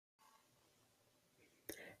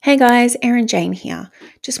Hey guys, Erin Jane here.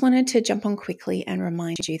 Just wanted to jump on quickly and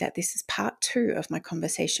remind you that this is part 2 of my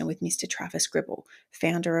conversation with Mr. Travis Gribble,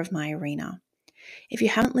 founder of My Arena. If you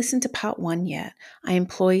haven't listened to part 1 yet, I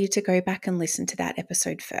implore you to go back and listen to that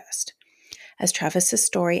episode first, as Travis's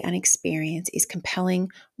story and experience is compelling,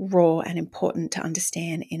 raw, and important to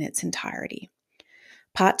understand in its entirety.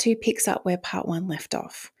 Part 2 picks up where part 1 left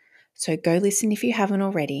off, so go listen if you haven't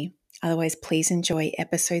already. Otherwise, please enjoy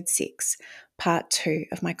episode 6, part 2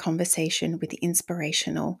 of my conversation with the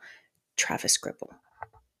inspirational Travis Gribble.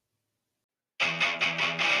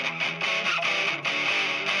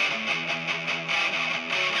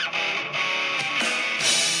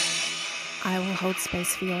 I Will Hold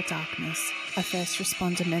Space for Your Darkness, a first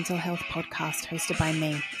responder mental health podcast hosted by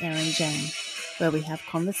me, Erin Jane, where we have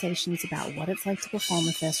conversations about what it's like to perform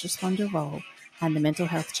a first responder role and the mental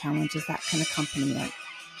health challenges that can accompany it.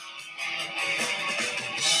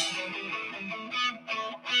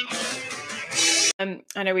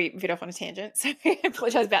 I know we veered off on a tangent, so I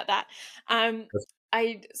apologize about that.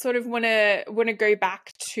 I sort of want to go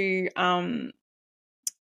back to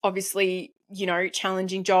obviously,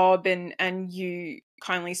 challenging job, and you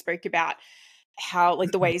kindly spoke about how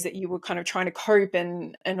like the ways that you were kind of trying to cope,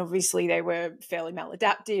 and obviously they were fairly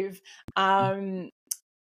maladaptive.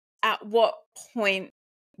 At what point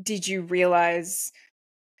did you realize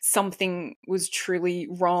something was truly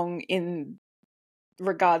wrong in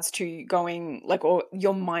regards to going or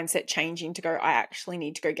your mindset changing to go, I actually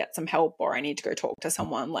need to go get some help, or I need to go talk to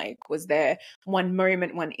someone? Like, was there one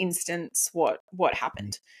moment, one instance? What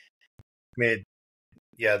happened? That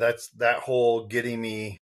whole getting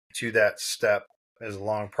me to that step is a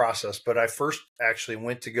long process, but I first actually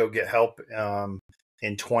went to go get help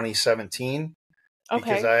in 2017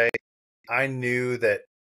 because I knew that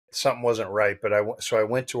something wasn't right, but I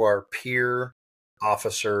went to our peer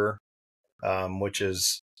officer, which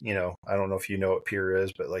is, I don't know if you know what peer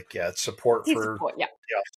is, but it's support for support,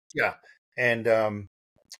 yeah. And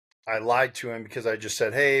I lied to him because I just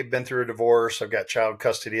said, hey, been through a divorce. I've got child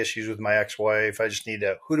custody issues with my ex-wife. I just need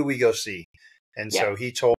who do we go see? And so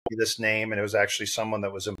he told me this name, and it was actually someone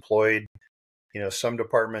that was employed. Some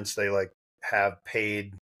departments, they have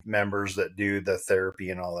paid members that do the therapy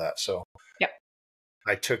and all that. So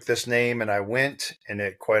I took this name and I went, and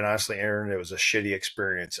it, quite honestly, Aaron, it was a shitty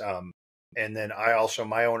experience. And then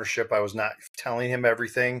my ownership, I was not telling him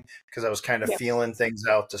everything because I was kind of feeling things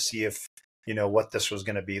out to see if, what this was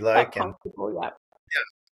going to be like. And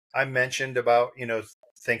I mentioned about,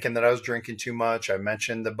 thinking that I was drinking too much. I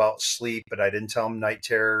mentioned about sleep, but I didn't tell him night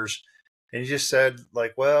terrors. And he just said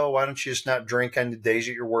well, why don't you just not drink on the days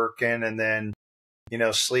that you're working, and then,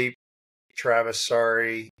 sleep? Travis,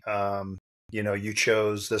 sorry. You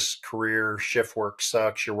chose this career. Shift work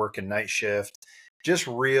sucks. You're working night shift. Just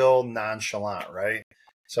real nonchalant, right?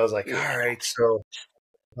 So I was like, all right. So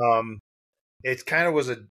it kind of was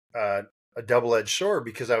a double-edged sword,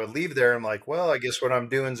 because I would leave there and I'm like, well, I guess what I'm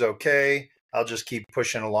doing is okay. I'll just keep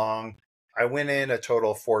pushing along. I went in a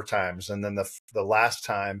total of 4 times. And then the last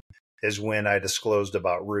time is when I disclosed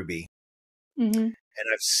about Ruby. Mm-hmm.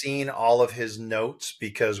 And I've seen all of his notes,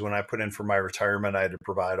 because when I put in for my retirement, I had to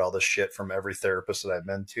provide all the shit from every therapist that I've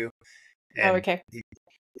been to. And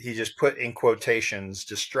he just put in quotations,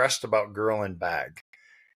 distressed about girl in bag.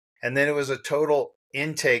 And then it was a total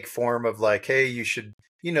intake form of hey, you should,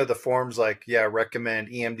 the forms recommend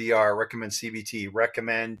EMDR, recommend CBT,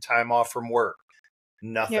 recommend time off from work,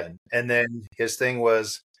 nothing. Yep. And then his thing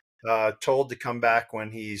was told to come back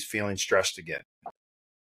when he's feeling stressed again.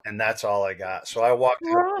 And that's all I got. So I walked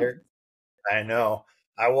out there. I know.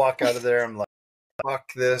 I walk out of there. I'm like, fuck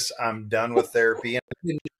this. I'm done with therapy.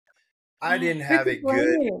 And I didn't have a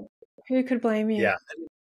good. Who could blame you? Yeah.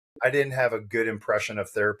 I didn't have a good impression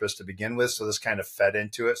of therapists to begin with. So this kind of fed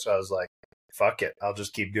into it. So I was like, fuck it. I'll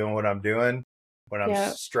just keep doing what I'm doing. When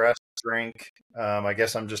I'm stressed, drink. I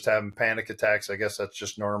guess I'm just having panic attacks. I guess that's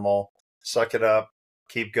just normal. Suck it up.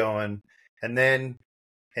 Keep going. And then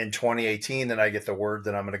in 2018, then I get the word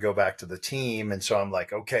that I'm going to go back to the team. And so I'm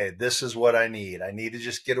like, okay, this is what I need. I need to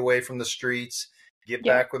just get away from the streets, get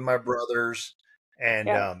back with my brothers, and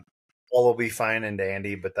all will be fine and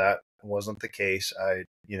dandy. But that wasn't the case.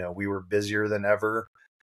 We were busier than ever.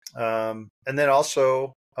 And then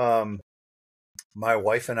also, my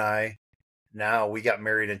wife and I, now we got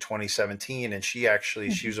married in 2017, and she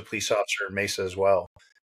was a police officer in Mesa as well.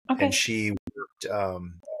 Okay. And she worked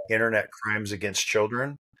internet crimes against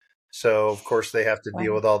children. So, of course, they have to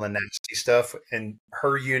deal with all the nasty stuff. And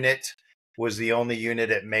her unit was the only unit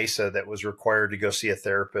at Mesa that was required to go see a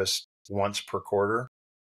therapist once per quarter.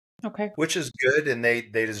 Okay. Which is good, and they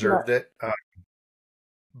deserved it.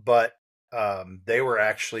 But they were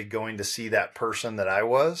actually going to see that person that I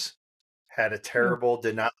was, had a terrible,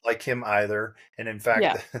 did not like him either. And in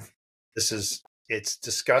fact, it's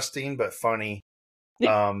disgusting, but funny.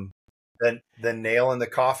 Then the nail in the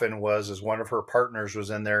coffin was one of her partners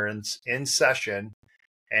was in there in session,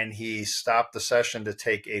 and he stopped the session to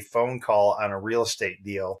take a phone call on a real estate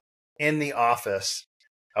deal in the office.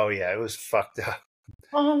 Oh yeah, it was fucked up.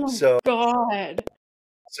 Oh my God.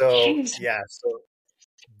 So Jeez. yeah, so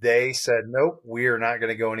they said, nope, we are not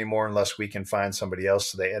going to go anymore unless we can find somebody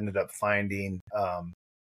else. So they ended up finding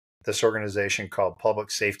this organization called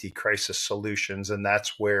Public Safety Crisis Solutions, and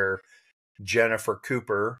that's where Jennifer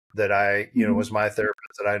Cooper, that I, was my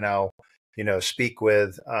therapist that I now, speak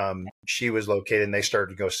with, she was located, and they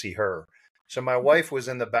started to go see her. So my wife was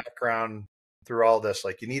in the background through all this,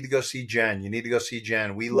 like, you need to go see Jen. You need to go see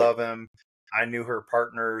Jen. We love him. I knew her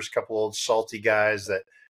partners, a couple old salty guys that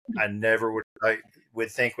I never would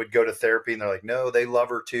think would go to therapy. And they're like, no, they love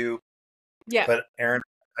her too. Yeah. But Aaron,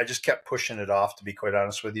 I just kept pushing it off, to be quite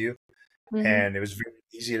honest with you. And it was very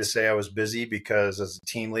easy to say I was busy because as a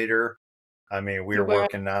team leader, I mean, we were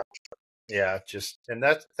working on, and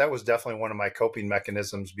that was definitely one of my coping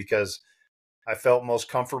mechanisms, because I felt most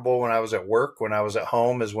comfortable when I was at work. When I was at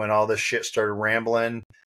home is when all this shit started rambling.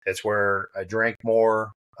 It's where I drank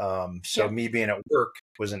more. So me being at work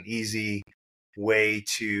was an easy way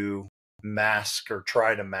to mask or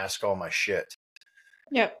try to mask all my shit.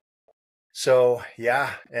 Yep. So,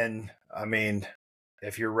 yeah. And I mean,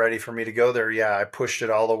 if you're ready for me to go there, I pushed it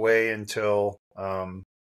all the way until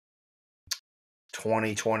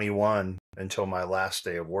 2021, until my last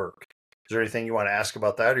day of work. Is there anything you want to ask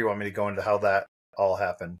about that, or you want me to go into how that all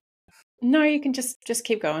happened? No, you can just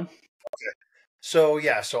keep going. Okay. So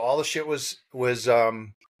so all the shit was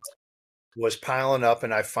piling up,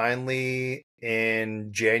 and I finally,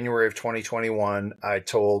 in January of 2021, I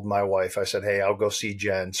told my wife, I said, hey, I'll go see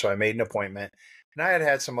Jen. So I made an appointment, and I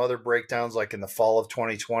had some other breakdowns, like in the fall of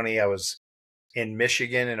 2020, I was in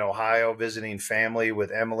Michigan and Ohio visiting family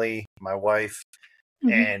with Emily, my wife,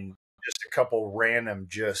 and just a couple random,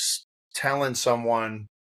 just telling someone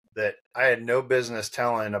that I had no business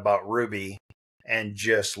telling about Ruby, and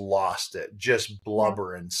just lost it, just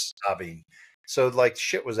blubbering, sobbing. So like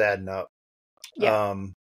shit was adding up.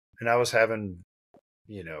 And I was having,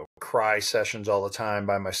 cry sessions all the time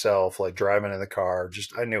by myself, like driving in the car.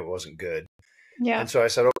 Just, I knew it wasn't good. And so I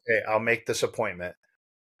said, okay, I'll make this appointment.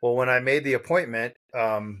 Well, when I made the appointment,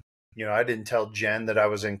 I didn't tell Jen that I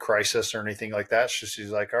was in crisis or anything like that. She's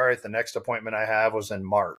like, all right, the next appointment I have was in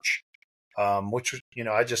March, which,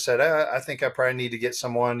 I just said, I think I probably need to get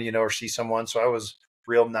someone, or see someone. So I was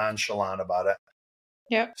real nonchalant about it.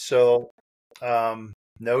 Yeah. So,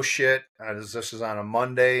 no shit. This is on a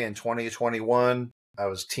Monday in 2021. I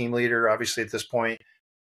was team leader, obviously, at this point.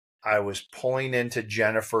 I was pulling into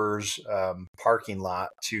Jennifer's parking lot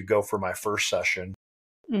to go for my first session,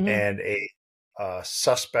 and a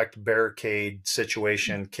suspect barricade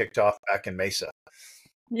situation kicked off back in Mesa.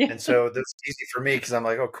 And so this is easy for me because I'm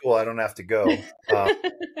like, oh, cool, I don't have to go.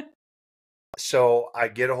 So I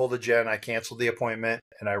get a hold of Jen. I canceled the appointment,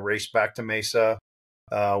 and I raced back to Mesa.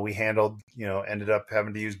 We handled, ended up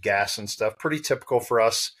having to use gas and stuff. Pretty typical for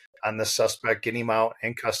us on this suspect, getting him out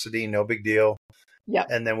in custody, no big deal. Yeah.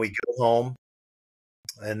 And then we go home.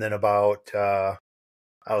 And then I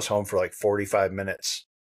was home for like 45 minutes.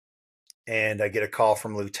 And I get a call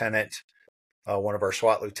from Lieutenant, one of our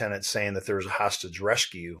SWAT lieutenants, saying that there was a hostage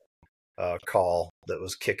rescue call that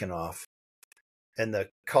was kicking off. And the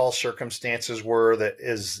call circumstances were that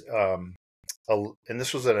and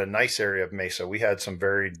this was in a nice area of Mesa. We had some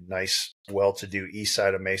very nice, well-to-do east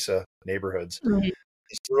side of Mesa neighborhoods.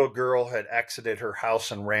 This little girl had exited her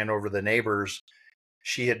house and ran over the neighbors.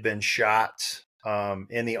 She had been shot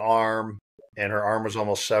in the arm, and her arm was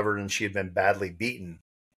almost severed, and she had been badly beaten.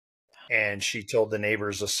 And she told the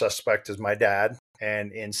neighbors the suspect is my dad,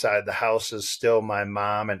 and inside the house is still my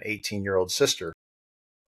mom and 18-year-old sister.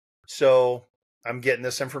 So I'm getting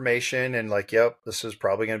this information and like, yep, this is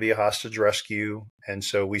probably going to be a hostage rescue. And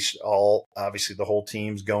so we all, obviously the whole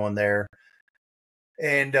team's going there.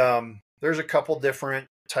 And there's a couple different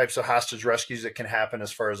types of hostage rescues that can happen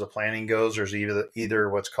as far as the planning goes. There's either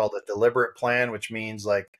what's called a deliberate plan, which means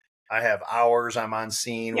like I have hours, I'm on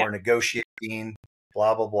scene, we're negotiating,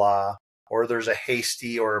 blah, blah, blah. Or there's a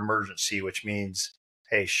hasty or emergency, which means,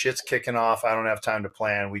 hey, shit's kicking off. I don't have time to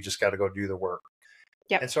plan. We just got to go do the work.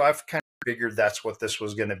 And so I've kind of figured that's what this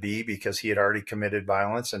was going to be because he had already committed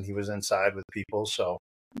violence and he was inside with people. So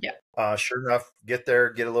sure enough, get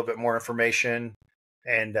there, get a little bit more information.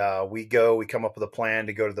 And we come up with a plan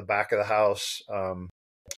to go to the back of the house,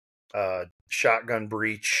 shotgun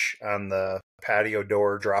breach on the patio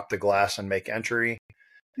door, drop the glass, and make entry.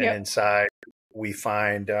 And inside, we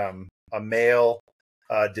find a male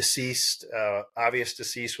deceased, obvious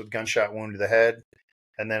deceased with gunshot wound to the head.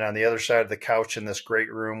 And then on the other side of the couch in this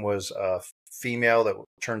great room was a female that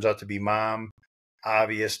turns out to be mom,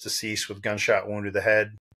 obvious deceased with gunshot wound to the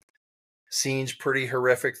head. Scene's pretty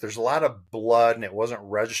horrific. There's a lot of blood, and it wasn't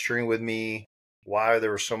registering with me why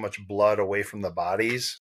there was so much blood away from the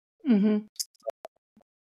bodies. Mm-hmm.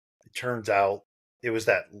 It turns out it was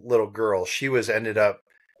that little girl.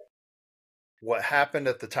 What happened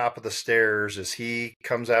at the top of the stairs is he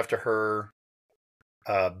comes after her,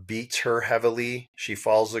 beats her heavily. She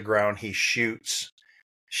falls to the ground. He shoots.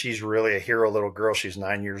 She's really a hero little girl. She's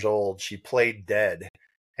 9 years old. She played dead.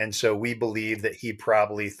 And so we believe that he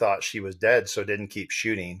probably thought she was dead, so didn't keep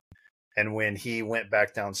shooting. And when he went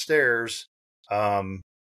back downstairs,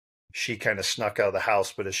 she kind of snuck out of the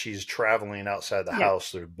house. But as she's traveling outside the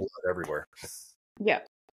house, there's blood everywhere. Yeah.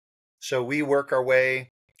 So we work our way,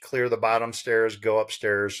 clear the bottom stairs, go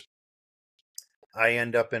upstairs. I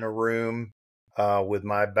end up in a room with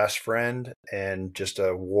my best friend and just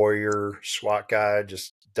a warrior SWAT guy,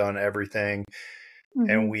 just done everything. Mm-hmm.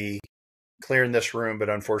 And we clear in this room, but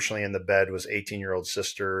unfortunately in the bed was 18-year-old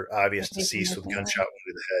sister, obvious deceased with gunshot wound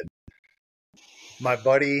to the head. My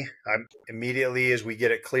buddy, immediately as we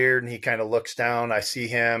get it cleared and he kind of looks down, I see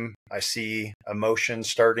him, I see emotion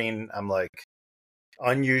starting. I'm like,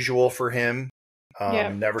 unusual for him.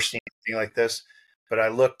 Never seen anything like this. But I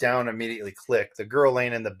looked down, immediately clicked. The girl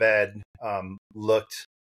laying in the bed looked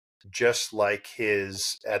just like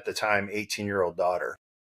his, at the time, 18-year-old daughter.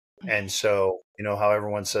 And so, you know how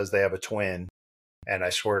everyone says they have a twin, and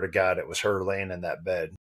I swear to God, it was her laying in that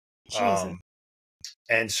bed.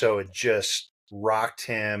 And so it just rocked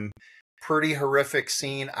him. Pretty horrific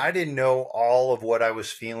scene. I didn't know all of what I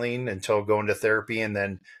was feeling until going to therapy, and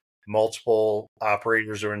then multiple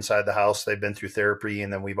operators are inside the house. They've been through therapy,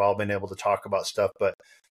 and then we've all been able to talk about stuff. But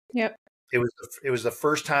it was the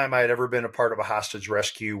first time I had ever been a part of a hostage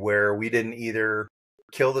rescue where we didn't either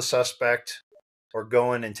kill the suspect or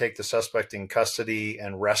go in and take the suspect in custody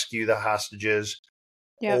and rescue the hostages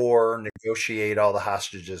or negotiate all the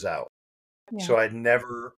hostages out. So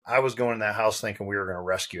I was going in that house thinking we were going to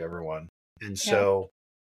rescue everyone. And so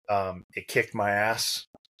it kicked my ass,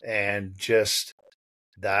 and just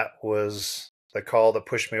that was the call that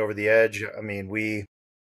pushed me over the edge. I mean, we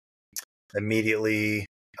immediately,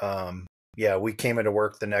 we came into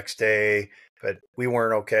work the next day, but we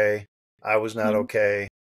weren't okay. I was not okay.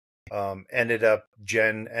 Jen ended up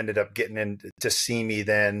getting in to see me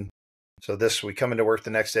then. So we come into work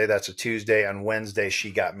the next day. That's a Tuesday. On Wednesday,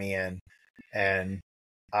 she got me in, and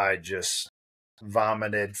I just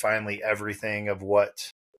vomited finally everything of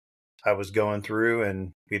what I was going through.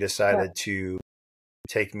 And we decided to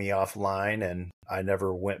take me offline, and I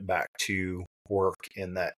never went back to work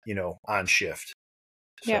in that, on shift.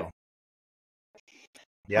 So,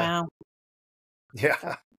 Wow.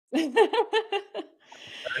 Yeah.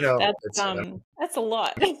 I know. That's a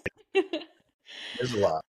lot. There's a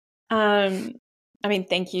lot. I mean,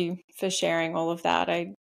 thank you for sharing all of that.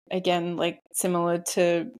 Again, like similar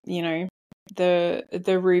to,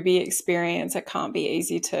 the Ruby experience, it can't be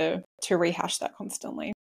easy to rehash that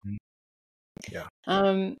constantly. Yeah.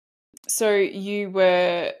 So you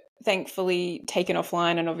were thankfully taken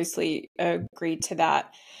offline and obviously agreed to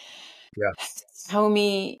that. Yeah. Tell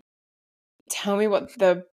me what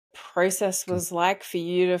the process was like for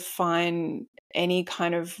you to find any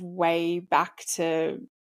kind of way back to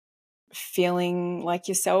feeling like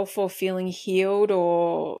yourself, or feeling healed,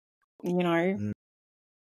 or, being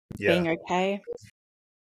okay.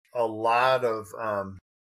 A lot of, I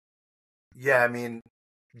mean,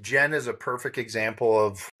 Jen is a perfect example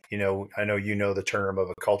of, I know the term of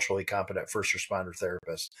a culturally competent first responder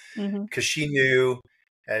therapist, because she knew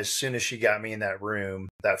as soon as she got me in that room,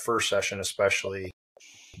 that first session especially,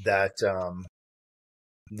 that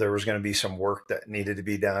there was going to be some work that needed to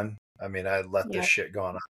be done. I mean, I let this shit go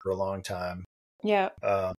on for a long time. Yeah.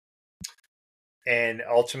 And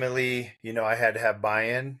ultimately, I had to have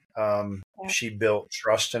buy-in. She built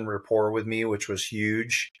trust and rapport with me, which was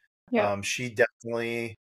huge. She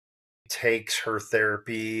definitely takes her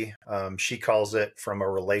therapy. She calls it from a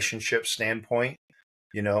relationship standpoint,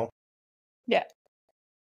 Yeah.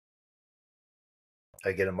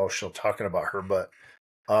 I get emotional talking about her, but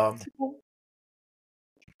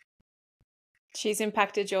she's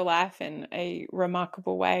impacted your life in a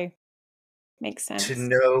remarkable way. Makes sense. To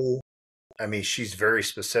know, I mean, she's very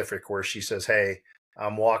specific where she says, hey,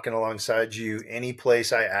 I'm walking alongside you. Any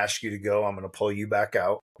place I ask you to go, I'm going to pull you back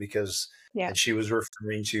out because, and she was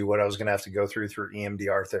referring to what I was going to have to go through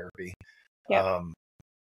EMDR therapy.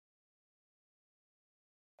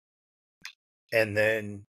 And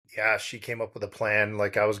then, she came up with a plan.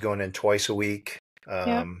 Like I was going in twice a week.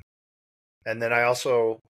 And then I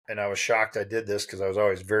also, and I was shocked I did this because I was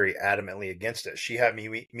always very adamantly against it. She had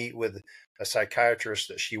me meet with a psychiatrist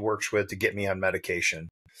that she works with to get me on medication.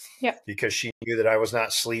 Because she knew that I was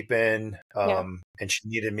not sleeping, and she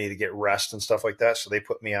needed me to get rest and stuff like that. So they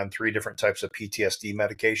put me on 3 different types of PTSD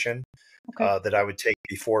medication that I would take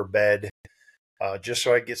before bed, just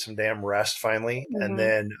so I get some damn rest finally. And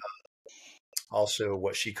then also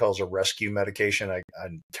what she calls a rescue medication.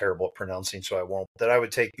 I'm terrible at pronouncing, so I won't. That I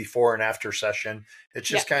would take before and after session. It's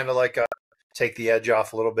just kind of like take the edge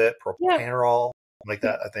off a little bit. Propanerol, like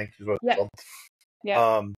that, I think is what it's called.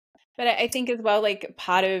 But I think as well, like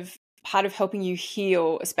part of helping you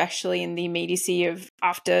heal, especially in the immediacy of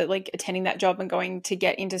after like attending that job and going to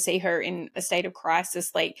get in to see her in a state of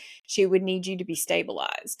crisis, like she would need you to be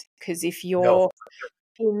stabilized, because if you're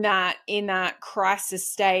in that crisis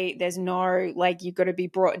state, there's no, like, you've got to be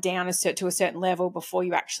brought down to a certain level before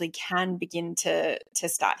you actually can begin to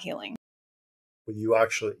start healing. Well, you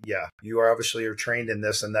actually, you are obviously trained in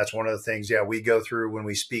this, and that's one of the things we go through when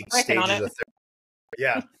we speak stages of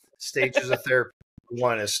therapy. Stages of therapy.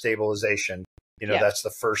 One is stabilization. That's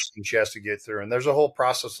the first thing she has to get through, and there's a whole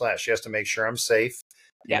process for that. She has to make sure I'm safe.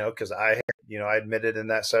 Because I admitted in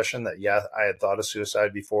that session that I had thought of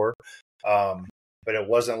suicide before. But it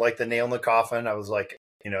wasn't like the nail in the coffin. I was like,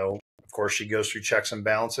 of course she goes through checks and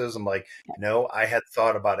balances. I'm like, no, I had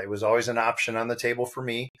thought about it. It was always an option on the table for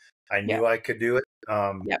me. I knew I could do it.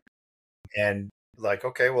 And like,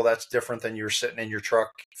 okay, well, that's different than you were sitting in your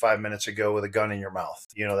truck 5 minutes ago with a gun in your mouth.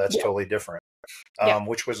 That's totally different.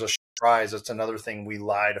 Which was a surprise. That's another thing we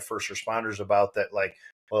lie to first responders about, that like,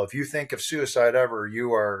 well, if you think of suicide ever,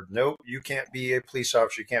 nope, you can't be a police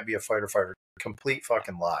officer. You can't be a fighter. Complete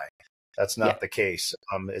fucking lie. That's not the case.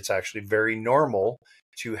 It's actually very normal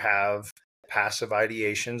to have passive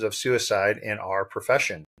ideations of suicide in our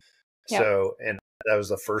profession. So, and that was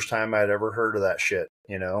the first time I'd ever heard of that shit,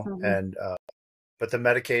 and, but the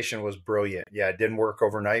medication was brilliant. It didn't work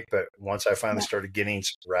overnight, but once I finally started getting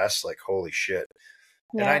some rest, like, holy shit.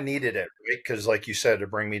 And I needed it, right? Because like you said, to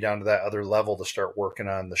bring me down to that other level to start working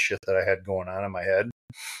on the shit that I had going on in my head.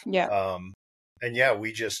 And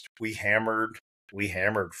we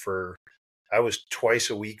hammered for, I was twice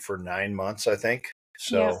a week for 9 months, I think.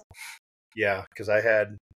 So because I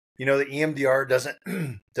had, the EMDR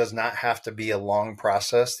does not have to be a long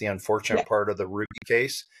process. The unfortunate part of the Ruby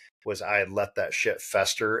case was I had let that shit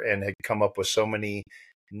fester and had come up with so many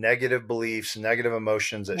negative beliefs, negative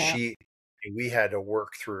emotions that we had to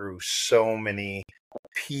work through so many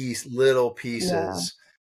little pieces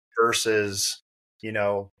versus,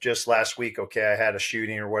 just last week, okay, I had a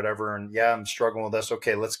shooting or whatever, and I'm struggling with this.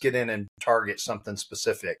 Okay, let's get in and target something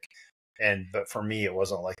specific. But for me, it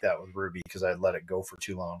wasn't like that with Ruby because I let it go for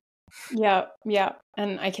too long. Yeah.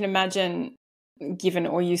 And I can imagine, given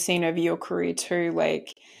all you've seen over your career too,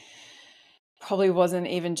 like, probably wasn't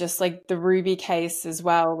even just like the Ruby case as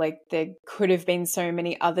well. Like, there could have been so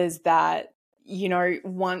many others that,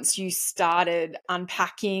 once you started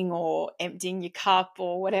unpacking or emptying your cup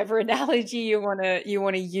or whatever analogy you want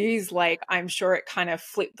to use, like, I'm sure it kind of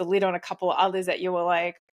flipped the lid on a couple of others that you were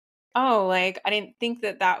like, oh, like, I didn't think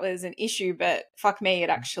that was an issue, but fuck me, it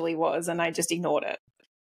actually was, and I just ignored it.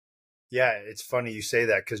 Yeah, it's funny you say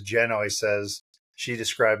that because Jen always says, she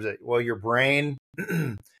describes it, well, your brain,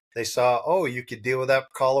 they saw, oh, you could deal with that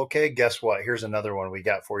call. Okay, guess what? Here's another one we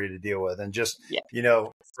got for you to deal with. And just,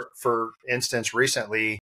 for instance,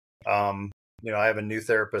 recently, I have a new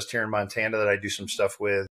therapist here in Montana that I do some stuff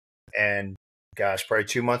with. And gosh, probably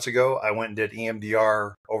 2 months ago, I went and did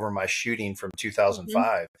EMDR over my shooting from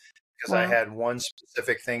 2005 because I had one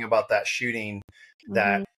specific thing about that shooting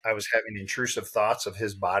that I was having intrusive thoughts of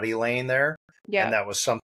his body laying there. And that was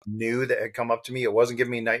something new that had come up to me. It wasn't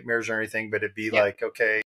giving me nightmares or anything, but it'd be like,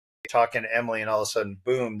 okay, talking to Emily, and all of a sudden,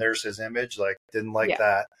 boom, there's his image. Like, didn't like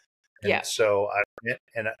that. And so I went,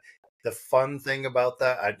 and the fun thing about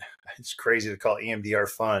that, it's crazy to call EMDR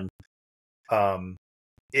fun.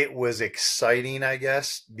 It was exciting, I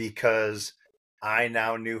guess, because I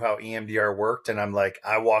now knew how EMDR worked. And I'm like,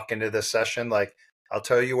 I walk into this session, like, I'll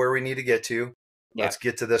tell you where we need to get to. Let's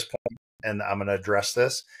get to this point, and I'm going to address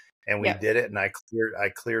this. And we did it. And I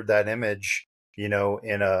cleared that image, in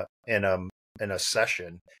a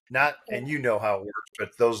session. Not, and you know how it works,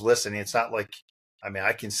 but those listening, it's not like,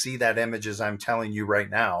 I can see that image as I'm telling you right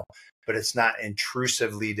now, but it's not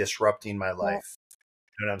intrusively disrupting my life.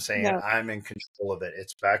 You know what I'm saying? Yeah. I'm in control of it.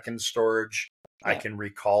 It's back in storage. I Yeah. can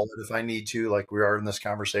recall it if I need to, like we are in this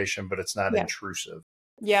conversation, but it's not Yeah. intrusive.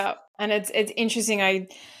 Yeah. And it's interesting. I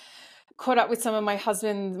caught up with some of my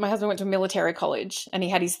husband went to military college and he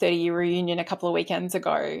had his 30-year reunion a couple of weekends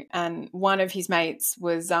ago. And one of his mates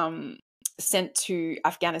was sent to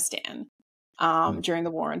Afghanistan during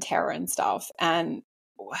the war on terror and stuff. And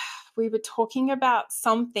we were talking about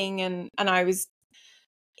something and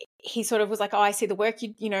he sort of was like, oh, I see the work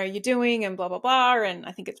you're doing and blah, blah, blah. And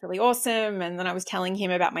I think it's really awesome. And then I was telling him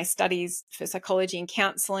about my studies for psychology and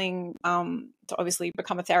counseling to obviously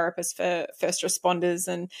become a therapist for first responders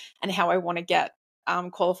and how I want to get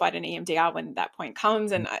qualified in EMDR when that point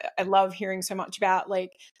comes. And I love hearing so much about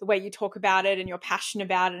like the way you talk about it and your passion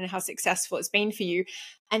about it and how successful it's been for you.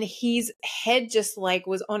 And his head just like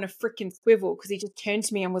was on a freaking swivel because he just turned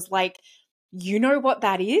to me and was like, you know what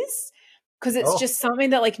that is? Because it's just something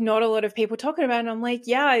that like not a lot of people talking about. And I'm like,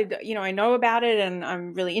 yeah, I know about it and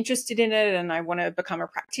I'm really interested in it and I want to become a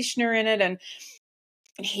practitioner in it. And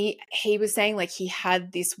he was saying like he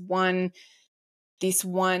had this one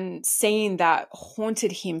scene that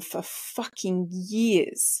haunted him for fucking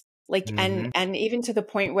years. Like, and even to the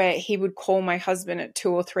point where he would call my husband at 2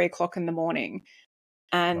 or 3 o'clock in the morning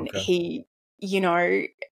and he,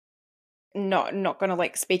 not going to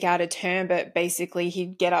like speak out of turn, but basically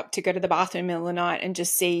he'd get up to go to the bathroom in the middle of the night and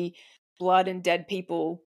just see blood and dead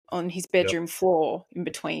people on his bedroom floor in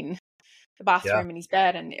between the bathroom and his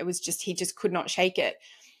bed. And it was just, he just could not shake it.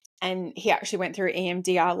 And he actually went through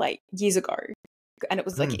EMDR like years ago and it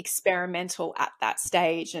was like experimental at that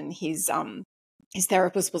stage. And his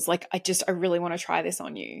therapist was like, I really want to try this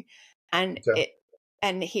on you. And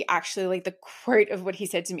and he actually like the quote of what he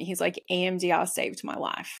said to me, he's like, EMDR saved my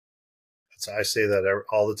life. I say that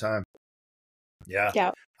all the time. Yeah.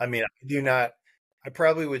 I mean, I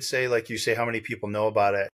probably would say, like you say, how many people know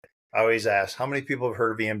about it? I always ask, how many people have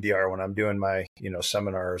heard of EMDR when I'm doing my,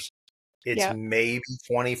 seminars? It's maybe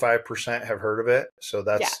 25% have heard of it. So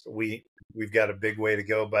that's, we've got a big way to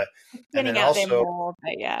go, but getting out there more,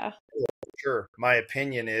 but sure. My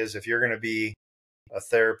opinion is if you're going to be a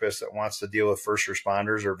therapist that wants to deal with first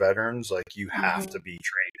responders or veterans, like you have to be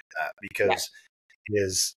trained in that because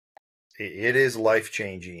it is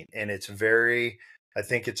life-changing and I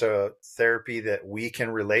think it's a therapy that we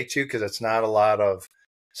can relate to because it's not a lot of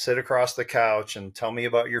sit across the couch and tell me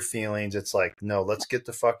about your feelings. It's like, no, let's get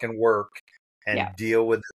to fucking work and deal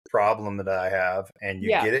with the problem that I have and you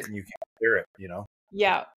get it and you can clear it,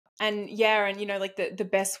 Yeah. And like the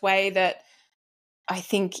best way that I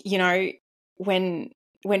think,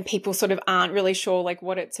 when people sort of aren't really sure like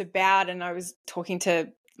what it's about. And I was talking to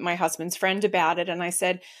my husband's friend about it and I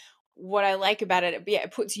said, what I like about it,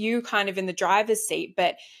 it puts you kind of in the driver's seat,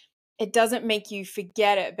 but it doesn't make you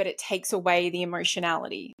forget it, but it takes away the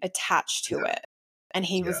emotionality attached to it. And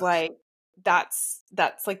he was like, that's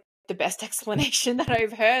like the best explanation that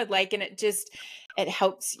I've heard. Like, and it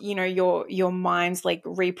helps, your mind's like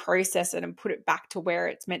reprocess it and put it back to where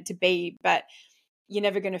it's meant to be. But you're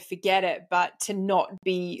never going to forget it, but to not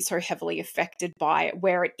be so heavily affected by it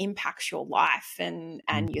where it impacts your life and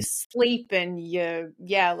your sleep and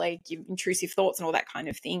like your intrusive thoughts and all that kind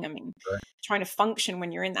of thing. I mean, trying to function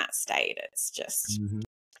when you're in that state, it's just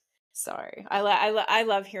so I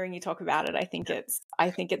love hearing you talk about it. I think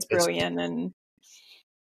it's brilliant. And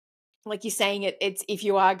like you're saying, it's if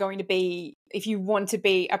you want to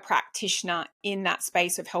be a practitioner in that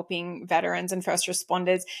space of helping veterans and first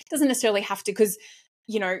responders, it doesn't necessarily have to, because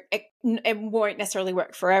it won't necessarily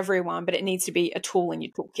work for everyone, but it needs to be a tool in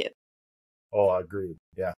your toolkit. Oh, I agree.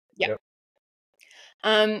 Yeah. Yep.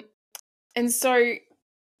 And so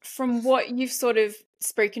from what you've sort of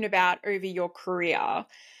spoken about over your career,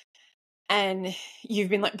 and you've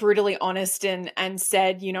been like brutally honest and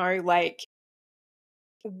said, like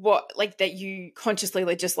what, like that you consciously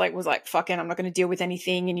like just like was like, fucking, I'm not going to deal with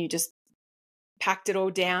anything. And you just packed it all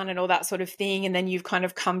down and all that sort of thing. And then you've kind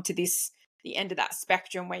of come to the end of that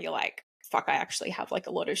spectrum where you're like, fuck, I actually have like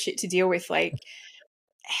a lot of shit to deal with. Like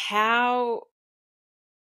how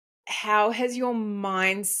has your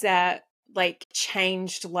mindset like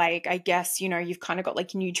changed? Like, I guess, you've kind of got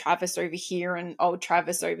like new Travis over here and old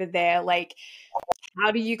Travis over there. Like,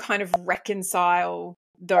 how do you kind of reconcile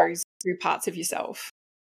those two parts of yourself?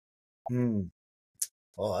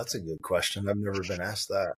 Well, that's a good question. I've never been asked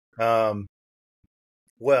that.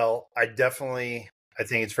 Well, I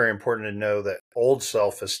think it's very important to know that old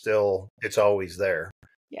self is it's always there.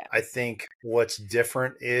 Yeah. I think what's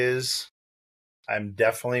different is I'm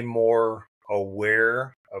definitely more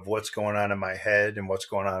aware of what's going on in my head and what's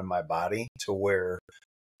going on in my body to where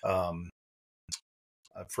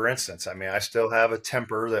For instance, I mean, I still have a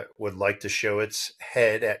temper that would like to show its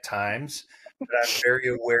head at times, but I'm very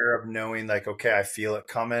aware of knowing, like, okay, I feel it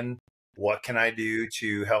coming. What can I do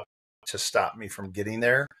to help to stop me from getting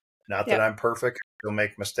there? Not that Yeah. I'm perfect, I still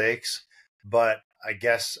make mistakes, but I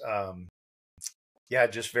guess, yeah,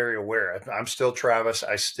 just very aware. I'm still Travis.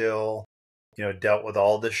 I still, dealt with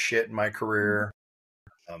all this shit in my career.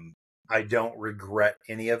 Um, I don't regret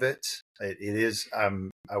any of it. It is,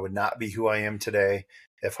 I would not be who I am today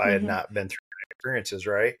if I had Mm-hmm. not been through my experiences,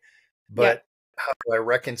 right? Yeah. But how do I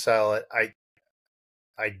reconcile it?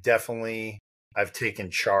 I definitely, I've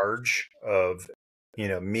taken charge of,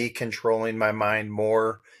 me controlling my mind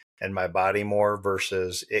more and my body more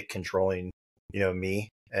versus it controlling, me.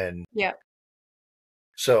 And Yeah.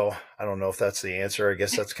 so I don't know if that's the answer. I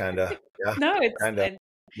guess that's kind of, yeah, No, kind of,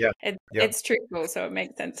 yeah, yeah, it's truthful, so it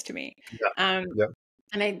makes sense to me. yeah, Um, yeah.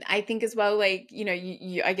 and I think as well, like,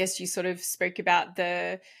 you I guess you sort of spoke about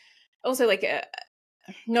the also like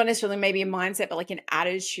not necessarily maybe a mindset, but like an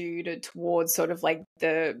attitude towards sort of like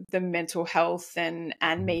the mental health and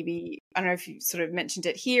maybe I don't know if you sort of mentioned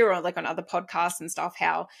it here or like on other podcasts and stuff,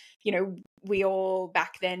 how, we all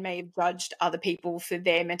back then may have judged other people for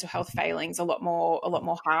their mental health failings a lot more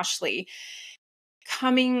harshly.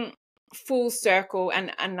 Coming full circle,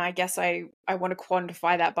 and I guess I want to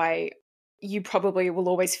quantify that by you probably will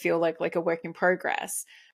always feel like a work in progress,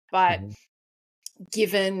 but Mhm.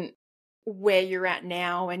 given where you're at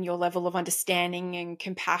now and your level of understanding and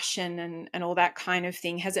compassion and all that kind of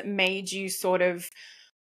thing, has it made you sort of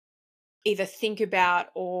either think about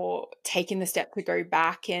or taken the step to go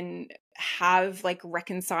back and have like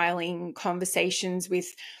reconciling conversations with,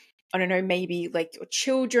 I don't know, maybe like your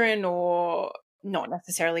children or not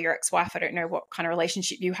necessarily your ex-wife? I don't know what kind of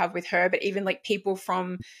relationship you have with her, but even like people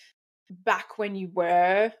from back when you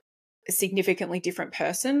were a significantly different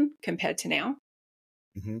person compared to now.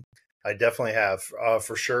 hmm I definitely have,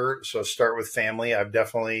 for sure. So start with family. I've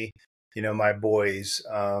definitely, my boys,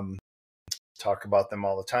 talk about them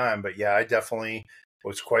all the time, but yeah, I definitely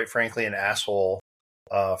was quite frankly an asshole,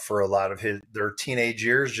 for a lot of their teenage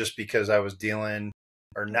years, just because I was dealing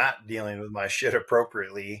or not dealing with my shit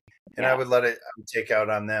appropriately. And Yeah. I would take out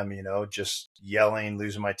on them, just yelling,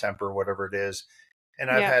 losing my temper, whatever it is. And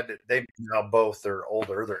Yeah. they now both, they're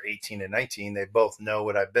older, they're 18 and 19. They both know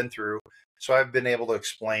what I've been through. So I've been able to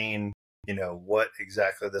explain, what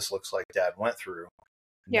exactly this looks like dad went through,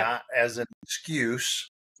 Yeah. not as an excuse,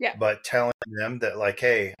 Yeah. but telling them that, like,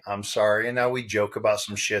 hey, I'm sorry. And now we joke about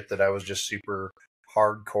some shit that I was just super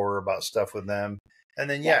hardcore about stuff with them. And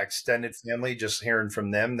then, Yeah. yeah, extended family, just hearing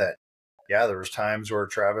from them that, yeah, there was times where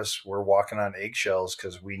Travis, we're walking on eggshells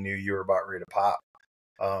because we knew you were about ready to pop.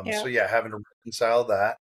 Yeah. So yeah, having to reconcile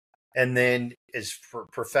that. And then as for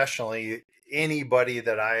professionally, anybody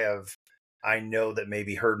that I know that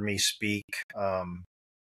maybe heard me speak,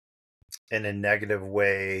 in a negative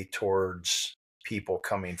way towards people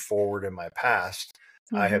coming forward in my past,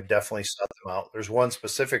 I Mm-hmm. have definitely sought them out. There's one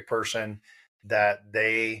specific person that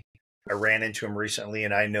I ran into him recently,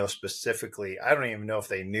 and I know specifically, I don't even know if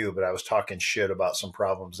they knew, but I was talking shit about some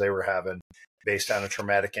problems they were having based on a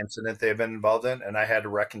traumatic incident they've been involved in, and I had to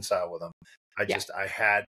reconcile with them. Yeah. I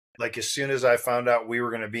had, like, as soon as I found out we were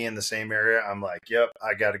going to be in the same area, I'm like, yep,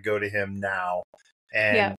 I got to go to him now.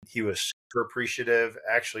 Yeah. And he was super appreciative.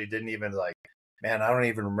 Actually, didn't even like, man, I don't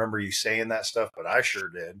even remember you saying that stuff, but I sure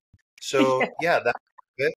did. Yeah. So yeah, that's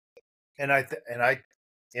it. And I,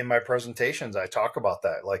 in my presentations, I talk about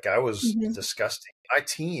that. Like, I was Mm-hmm. disgusting.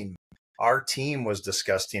 Our team was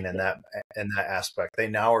disgusting in that aspect. They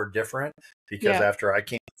now are different because Yeah. after I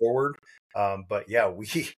came forward, but yeah,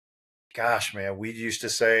 gosh, man, we used to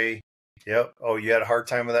say, yep, oh, you had a hard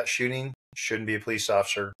time with that shooting? Shouldn't be a police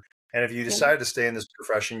officer. And if you Yeah. decide to stay in this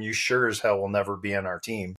profession, you sure as hell will never be on our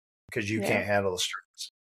team because you Yeah. can't handle the streets.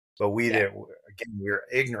 But we Yeah. did, again, we were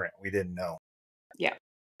ignorant. We didn't know. Yeah.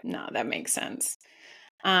 No, that makes sense.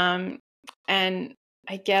 Um, and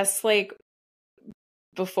I guess like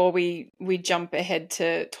before we jump ahead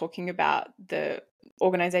to talking about the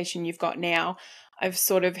organization you've got now, I've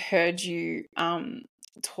sort of heard you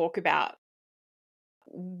talk about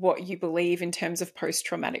what you believe in terms of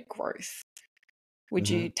post-traumatic growth. Would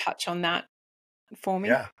Mm-hmm. you touch on that for me?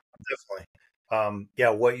 Yeah, definitely. Yeah,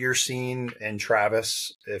 what you're seeing in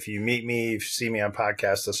Travis, if you meet me, if you see me on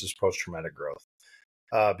podcasts, this is post traumatic growth.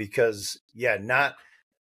 Because, yeah,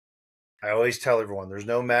 I always tell everyone there's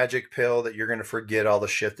no magic pill that you're going to forget all the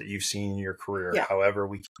shit that you've seen in your career. Yeah. However,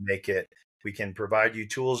 we can provide you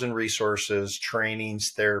tools and resources,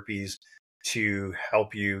 trainings, therapies to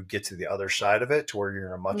help you get to the other side of it to where you're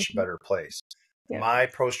in a much Mm-hmm. better place. my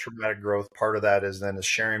post-traumatic growth, part of that is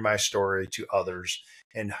sharing my story to others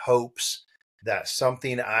in hopes that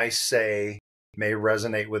something I say may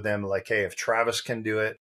resonate with them. Like, hey, if Travis can do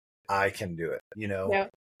it, I can do it, Yeah.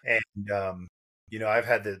 and, I've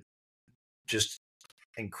had the just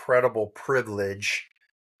incredible privilege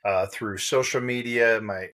through social media,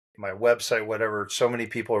 my website, whatever. So many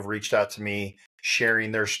people have reached out to me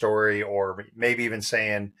sharing their story, or maybe even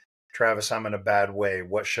saying, Travis, I'm in a bad way.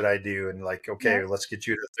 What should I do? And like, okay, let's get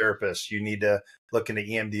you to a therapist. You need to look into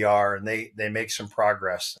EMDR, and they make some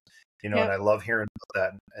progress, and I love hearing about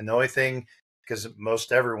that. And the only thing, because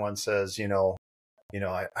most everyone says,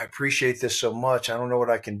 I appreciate this so much. I don't know what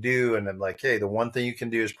I can do. And I'm like, hey, the one thing you can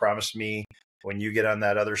do is promise me when you get on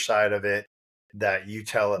that other side of it, that you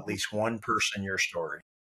tell at least one person your story,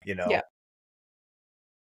 Yeah.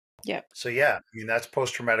 Yeah. So yeah, I mean, that's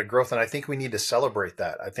post-traumatic growth. And I think we need to celebrate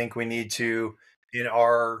that. I think we need to, in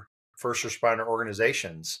our first responder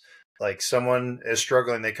organizations, like someone is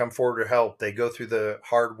struggling, they come forward to help, they go through the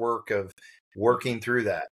hard work of working through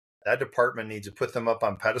that. That department needs to put them up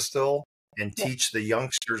on pedestal and teach the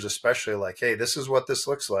youngsters, especially, like, hey, this is what this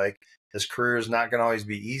looks like. This career is not going to always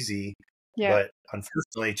be easy. But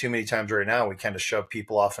unfortunately, too many times right now, we kind of shove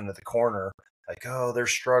people off into the corner. Like, oh, they're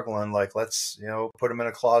struggling. Like, let's, put them in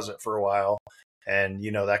a closet for a while, and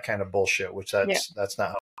that kind of bullshit. Which that's not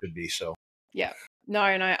how it should be. So no,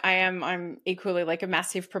 and I'm equally like a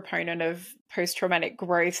massive proponent of post-traumatic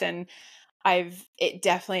growth, and I've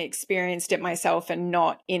definitely experienced it myself, and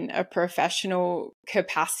not in a professional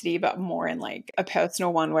capacity, but more in like a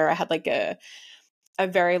personal one, where I had like a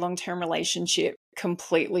very long-term relationship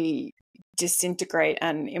completely disintegrate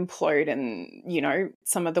and implode in,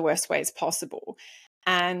 some of the worst ways possible.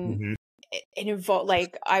 And it involved,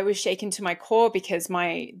 like, I was shaken to my core because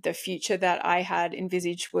the future that I had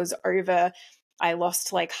envisaged was over. I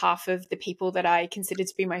lost like half of the people that I considered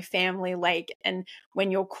to be my family. Like, and when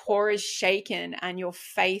your core is shaken and your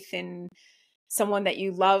faith in someone that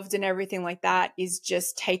you loved and everything like that is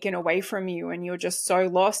just taken away from you, and you're just so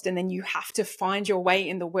lost, and then you have to find your way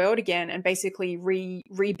in the world again and basically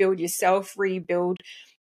rebuild yourself, rebuild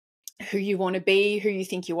who you want to be, who you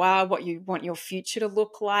think you are, what you want your future to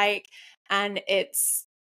look like. And it's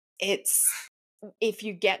if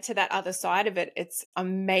you get to that other side of it, it's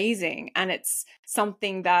amazing. And it's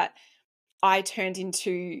something that I turned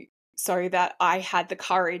into so that I had the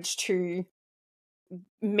courage to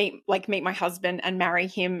meet my husband and marry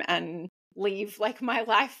him and leave like my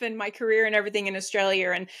life and my career and everything in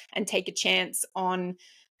Australia, and take a chance on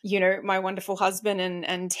my wonderful husband,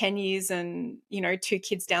 and 10 years and 2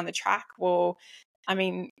 kids down the track. Well, I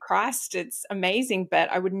mean, Christ, it's amazing, but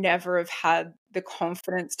I would never have had the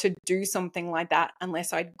confidence to do something like that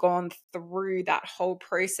unless I'd gone through that whole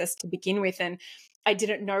process to begin with. And I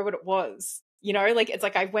didn't know what it was. Like, it's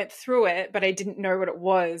like I went through it, but I didn't know what it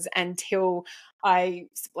was until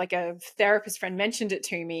like a therapist friend mentioned it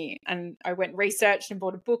to me, and I went researched and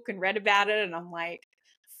bought a book and read about it. And I'm like,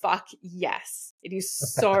 fuck yes, it is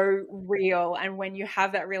so real. And when you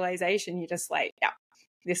have that realization, you're just like, yeah,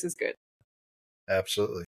 this is good.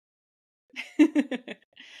 Absolutely.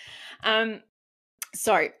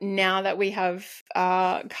 So now that we have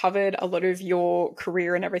covered a lot of your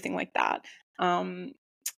career and everything like that,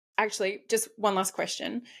 actually, just one last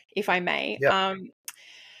question, if I may.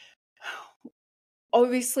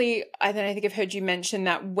 Obviously, I think I've heard you mention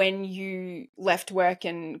that when you left work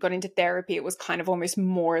and got into therapy, it was kind of almost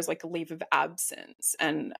more as like a leave of absence.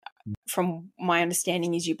 And from my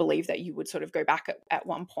understanding is you believe that you would sort of go back at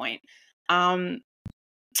one point.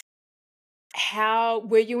 How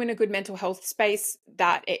were you in a good mental health space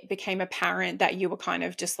that it became apparent that you were kind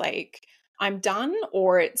of just like, I'm done,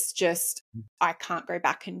 or it's just, I can't go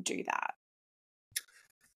back and do that?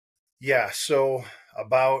 Yeah. So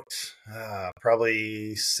about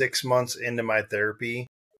probably 6 months into my therapy,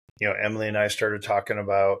 Emily and I started talking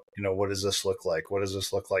about, what does this look like? What does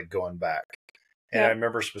this look like going back? And I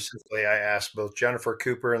remember specifically, I asked both Jennifer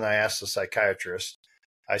Cooper and I asked the psychiatrist,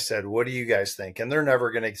 I said, what do you guys think? And they're never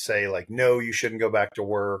going to say like, no, you shouldn't go back to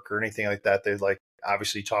work or anything like that. They'd like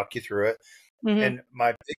obviously talk you through it. And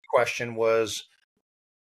my big question was,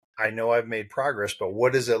 I know I've made progress, but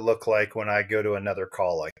what does it look like when I go to another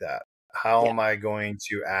call like that? How am I going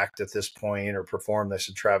to act at this point or perform? They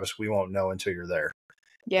said, Travis, we won't know until you're there.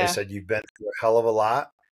 They said, you've been through a hell of a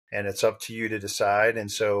lot and it's up to you to decide.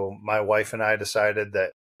 And so my wife and I decided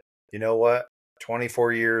that, you know what,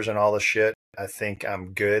 24 years and all the shit, I think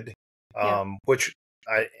I'm good. Which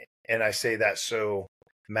I say that so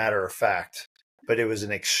matter of fact, but it was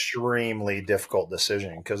an extremely difficult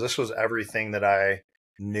decision because this was everything that I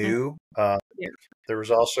knew. there was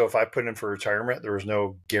also, if I put in for retirement, there was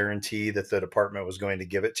no guarantee that the department was going to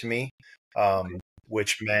give it to me,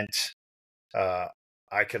 which meant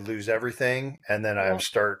I could lose everything, and then I would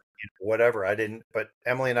start whatever. I didn't, but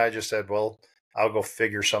Emily and I just said, well, I'll go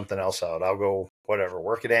figure something else out. I'll go whatever,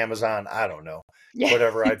 work at Amazon. I don't know,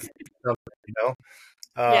 whatever. I'd,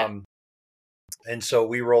 and so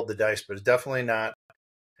we rolled the dice, but it's definitely not.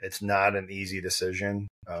 It's not an easy decision.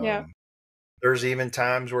 There's even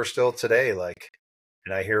times where still today, like,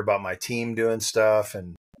 and I hear about my team doing stuff,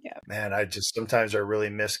 and man, I just sometimes I really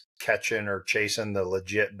miss catching or chasing the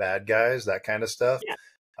legit bad guys, that kind of stuff.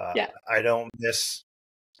 I don't miss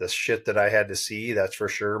the shit that I had to see. That's for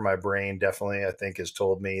sure. My brain definitely, I think, has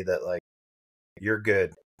told me that, like, you're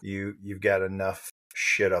good. You've got enough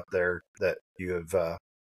shit up there that you have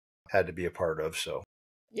had to be a part of. So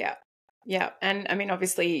yeah, and I mean,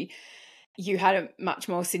 obviously, you had a much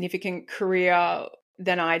more significant career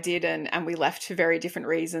than I did, and we left for very different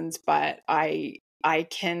reasons. But I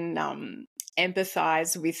can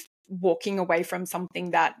empathize with walking away from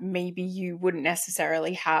something that maybe you wouldn't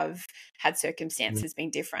necessarily have had circumstances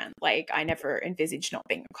been different. Like, I never envisaged not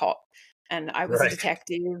being a cop, and I was a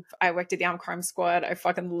detective. I worked at the Armed Crime Squad. I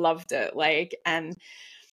fucking loved it. Like, and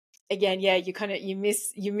again, you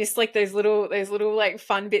miss like those little like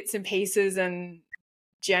fun bits and pieces, and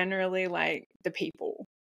generally like the people.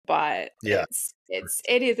 But it's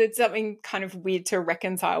something kind of weird to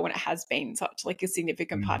reconcile when it has been such like a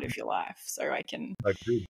significant part of your life. So I can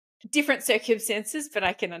different circumstances, but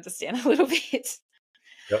I can understand a little bit.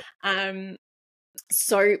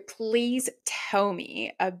 So please tell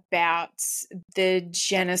me about the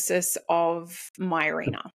genesis of My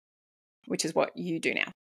Arena, which is what you do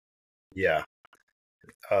now.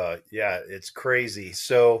 It's crazy.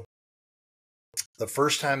 So the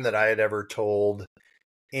first time that I had ever told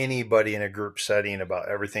anybody in a group setting about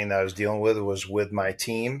everything that I was dealing with was with my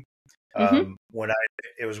team.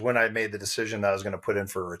 It was when I made the decision that I was going to put in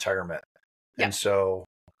for retirement. And so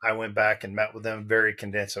I went back and met with them, very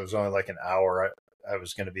condensed. It was only like an hour. I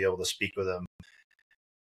was going to be able to speak with them.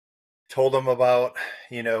 Told them about,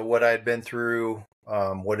 what I'd been through,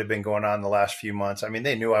 what had been going on the last few months. I mean,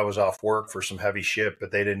 they knew I was off work for some heavy shit,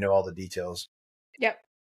 but they didn't know all the details.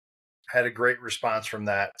 Had a great response from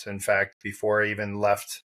that. In fact, before I even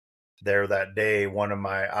left there that day, one of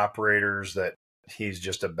my operators, that he's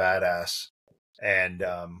just a badass and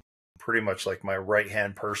pretty much like my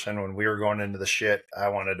right-hand person. When we were going into the shit, I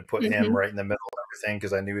wanted to put him right in the middle of everything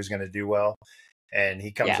because I knew he was going to do well. And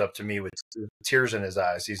he comes up to me with tears in his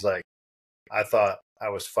eyes. He's like, I thought I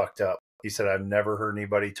was fucked up. He said, I've never heard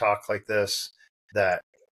anybody talk like this, that,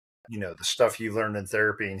 the stuff you learned in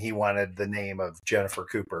therapy. And he wanted the name of Jennifer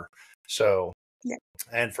Cooper. So,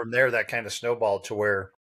 and from there, that kind of snowballed to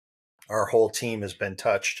where our whole team has been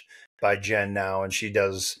touched by Jen now. And she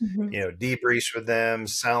does, debriefs with them,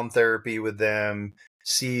 sound therapy with them,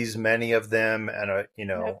 sees many of them, and a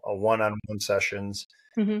one-on-one sessions.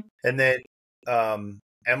 And then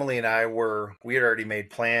Emily and I we had already made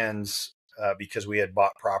plans because we had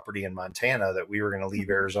bought property in Montana that we were going to leave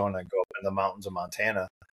Arizona and go up in the mountains of Montana.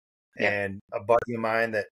 And a buddy of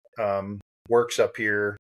mine that works up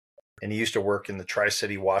here, and he used to work in the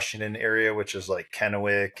Tri-City, Washington area, which is like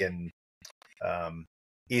Kennewick and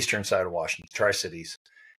eastern side of Washington, Tri-Cities.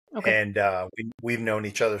 And we've known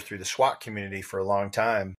each other through the SWAT community for a long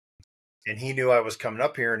time. And he knew I was coming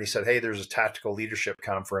up here, and he said, hey, there's a tactical leadership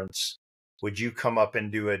conference. Would you come up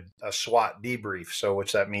and do a SWAT debrief? So,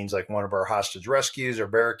 which that means like one of our hostage rescues or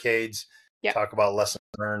barricades, talk about lessons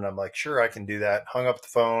learned. I'm like, sure, I can do that. Hung up the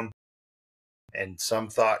phone. And some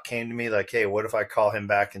thought came to me like, hey, what if I call him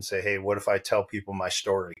back and say, hey, what if I tell people my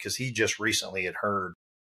story? Because he just recently had heard,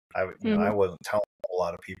 I wasn't telling a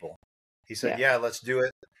lot of people. He said, yeah, let's do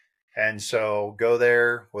it. And so go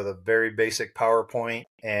there with a very basic PowerPoint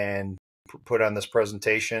and put on this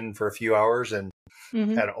presentation for a few hours, and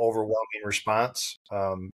had an overwhelming response,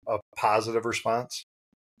 a positive response.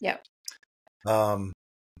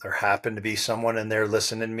 There happened to be someone in there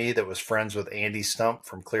listening to me that was friends with Andy Stump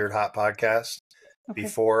from Cleared Hot Podcast.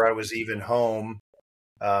 Before I was even home,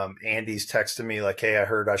 Andy's texting me like, hey, I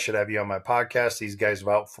heard I should have you on my podcast. These guys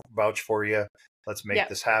vouch for you. Let's make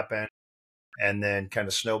this happen. And then kind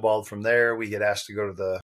of snowballed from there. We get asked to go to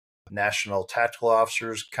the National Tactical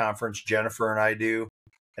Officers Conference, Jennifer and I do.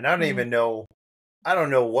 And I don't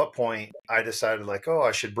know what point I decided like, oh,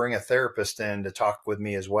 I should bring a therapist in to talk with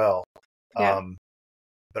me as well.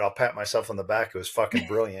 But I'll pat myself on the back. It was fucking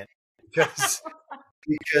brilliant because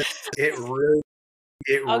it really,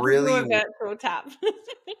 I'll give you a virtual tap.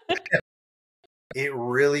 it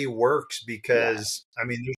really works because, I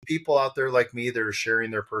mean, there's people out there like me that are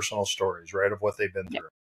sharing their personal stories, right, of what they've been through.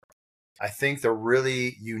 I think the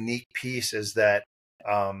really unique piece is that,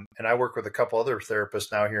 and I work with a couple other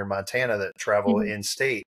therapists now here in Montana that travel in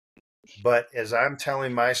state. But as I'm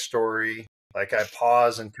telling my story, like I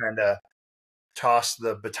pause and kind of toss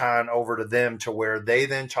the baton over to them to where they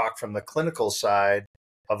then talk from the clinical side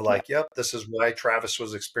of like, yep, this is why Travis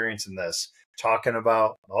was experiencing this, talking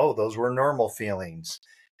about, oh, those were normal feelings.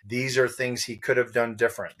 These are things he could have done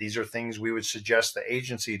different. These are things we would suggest the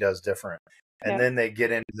agency does different. And then they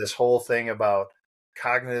get into this whole thing about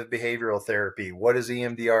cognitive behavioral therapy. What is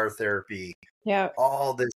EMDR therapy?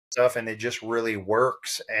 All this stuff. And it just really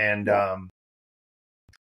works. And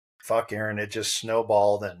fuck, Aaron, it just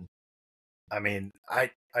snowballed. And I mean,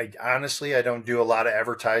 I honestly, I don't do a lot of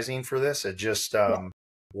advertising for this. It just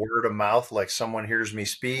word of mouth, like someone hears me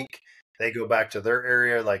speak, they go back to their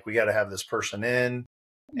area, like we got to have this person in.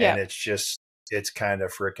 And it's kind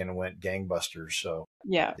of freaking went gangbusters. So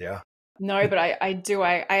yeah. No, but I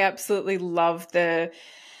absolutely love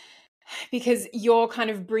because you're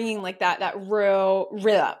kind of bringing like that real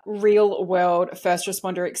world first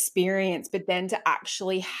responder experience, but then to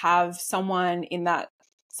actually have someone in that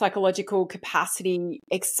psychological capacity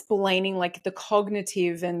explaining like the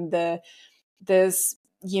cognitive and the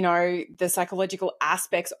psychological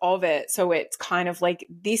aspects of it. So it's kind of like,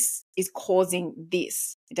 this is causing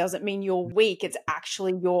this. It doesn't mean you're weak. It's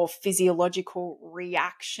actually your physiological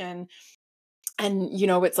reaction. And,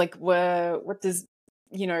 it's like, what does,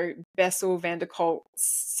 Bessel van der Kolk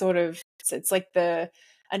sort of, so it's like a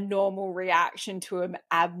normal reaction to an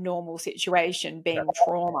abnormal situation being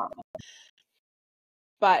trauma.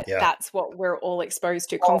 But that's what we're all exposed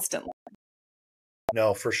to constantly.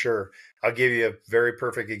 No, for sure. I'll give you a very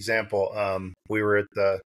perfect example. We were at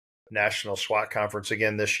the National SWAT conference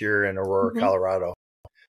again this year in Aurora, Colorado.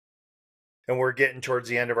 And we're getting towards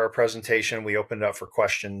the end of our presentation. We opened up for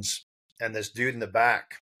questions. And this dude in the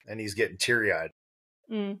back, and he's getting teary-eyed.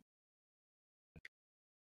 And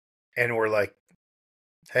we're like,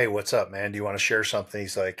 hey, what's up, man? Do you want to share something?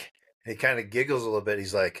 He's like, he kind of giggles a little bit.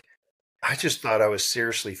 He's like, I just thought I was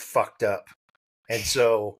seriously fucked up. And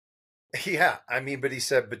so... yeah, I mean, but he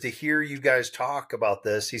said, but to hear you guys talk about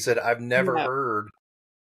this, he said, I've never heard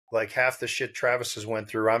like half the shit Travis has went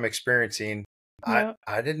through, I'm experiencing. I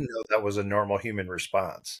didn't know that was a normal human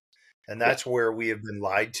response. And that's where we have been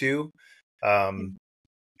lied to.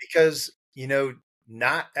 Because,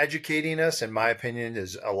 not educating us, in my opinion,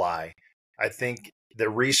 is a lie. I think the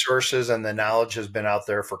resources and the knowledge has been out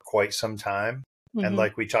there for quite some time. And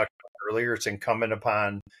like we talked about earlier, it's incumbent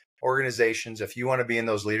upon organizations, if you want to be in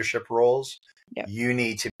those leadership roles, you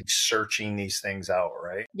need to be searching these things out,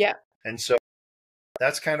 right? And so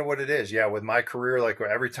that's kind of what it is. With my career, like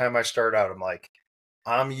every time I start out, I'm like,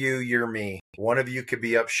 I'm you, you're me. One of you could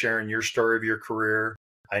be up sharing your story of your career.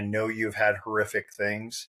 I know you've had horrific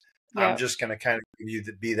things. I'm just going to kind of give you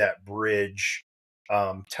be that bridge,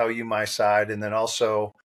 tell you my side, and then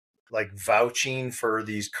also like vouching for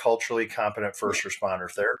these culturally competent first responder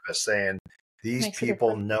therapists, saying, these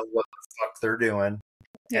people know what the fuck they're doing.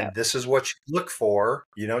 And this is what you look for.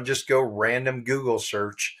 You don't just go random Google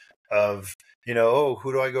search of, oh,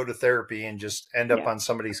 who do I go to therapy, and just end up on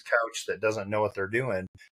somebody's couch that doesn't know what they're doing.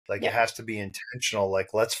 Like it has to be intentional.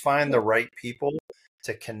 Like, let's find the right people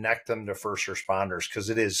to connect them to first responders.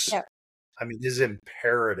 Cause it is, I mean, it is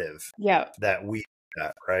imperative that we do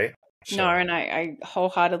that, right? So. No, and I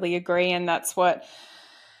wholeheartedly agree. And that's what,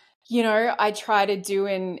 I try to do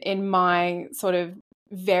in my sort of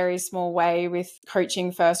very small way with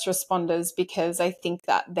coaching first responders, because I think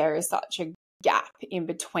that there is such a gap in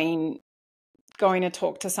between going to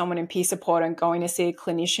talk to someone in peer support and going to see a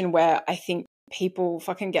clinician, where I think people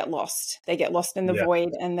fucking get lost. They get lost in the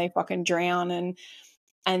void and they fucking drown. And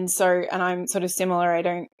I'm sort of similar. I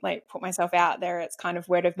don't like put myself out there. It's kind of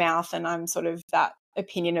word of mouth. And I'm sort of that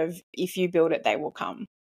opinion of, if you build it, they will come.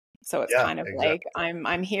 So it's kind of like,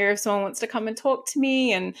 I'm here if someone wants to come and talk to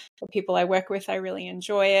me, and the people I work with, I really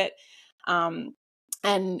enjoy it.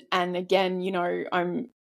 And again, I'm,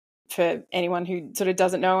 for anyone who sort of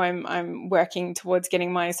doesn't know, I'm working towards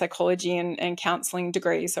getting my psychology and counseling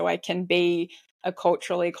degree, so I can be a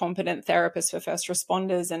culturally competent therapist for first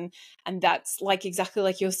responders. And that's like, exactly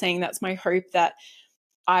like you're saying, that's my hope, that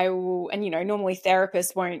I will, and normally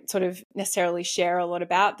therapists won't sort of necessarily share a lot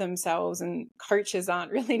about themselves, and coaches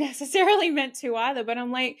aren't really necessarily meant to either, but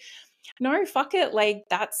I'm like, no, fuck it. Like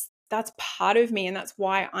that's part of me. And that's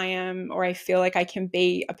why I am, or I feel like I can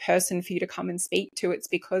be a person for you to come and speak to. It's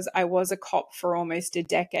because I was a cop for almost a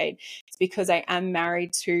decade. It's because I am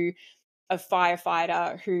married to a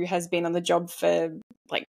firefighter who has been on the job for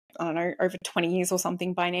like, I don't know, over 20 years or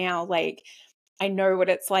something by now. Like, I know what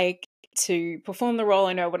it's like to perform the role.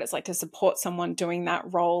 I know what it's like to support someone doing that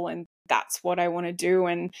role. And that's what I want to do.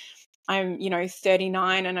 And I'm,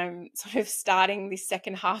 39, and I'm sort of starting the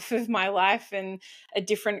second half of my life in a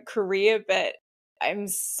different career, but I'm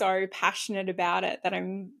so passionate about it that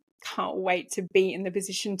can't wait to be in the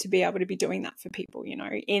position to be able to be doing that for people,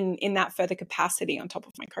 in that further capacity on top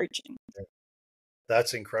of my coaching.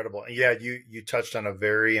 That's incredible. Yeah, you touched on a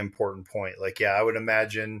very important point. Like, yeah, I would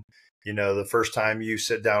imagine, the first time you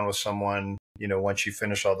sit down with someone, once you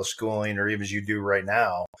finish all the schooling, or even as you do right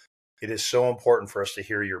now, it is so important for us to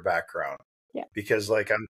hear your background. Yeah. Because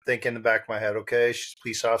like I'm thinking in the back of my head, okay, she's a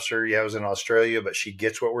police officer. Yeah, I was in Australia, but she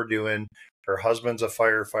gets what we're doing. Her husband's a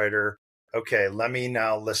firefighter. Okay, let me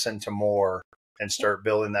now listen to more and start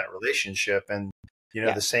building that relationship. And,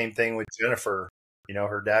 the same thing with Jennifer.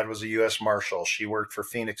 Her dad was a U.S. Marshal. She worked for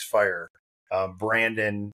Phoenix Fire.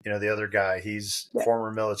 Brandon, the other guy, he's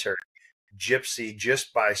former military. Gypsy,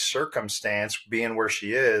 just by circumstance, being where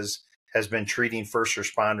she is, has been treating first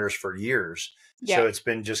responders for years. Yeah. So it's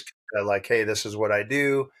been just like, hey, this is what I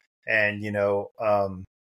do. And,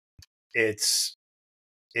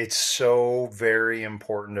 it's so very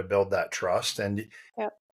important to build that trust. And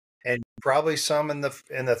probably some in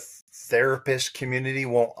the therapist community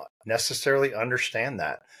won't necessarily understand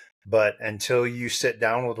that. But until you sit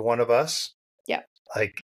down with one of us,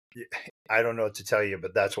 like, I don't know what to tell you,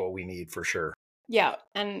 but that's what we need for sure. Yeah.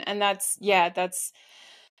 And that's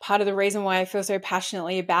part of the reason why I feel so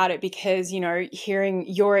passionately about it, because, hearing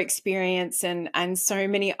your experience and so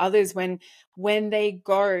many others, when they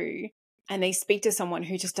go and they speak to someone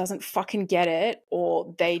who just doesn't fucking get it,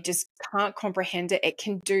 or they just can't comprehend it, it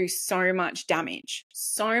can do so much damage.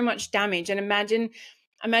 And imagine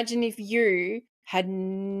if you had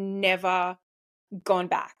never gone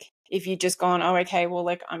back, if you'd just gone, oh, okay, well,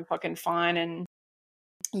 like, I'm fucking fine, and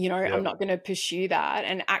I'm not going to pursue that.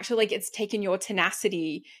 And actually, like, it's taken your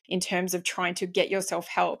tenacity in terms of trying to get yourself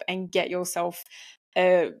help and get yourself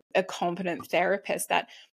a competent therapist. That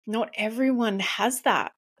not everyone has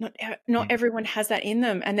that. Not everyone has that in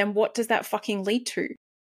them. And then what does that fucking lead to?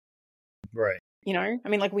 Right. I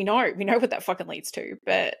mean, like, we know what that fucking leads to,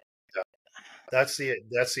 but that's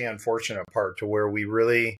the unfortunate part, to where we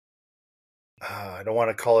really, I don't want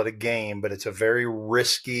to call it a game, but it's a very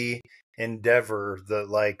risky endeavor that,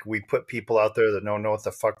 like, we put people out there that don't know what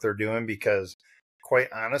the fuck they're doing. Because quite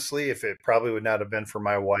honestly, if it probably would not have been for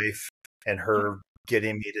my wife and her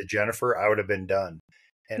getting me to Jennifer, I would have been done.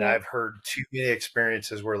 And I've heard too many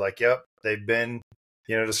experiences where, like, yep, they've been,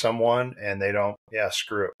 to someone and they don't,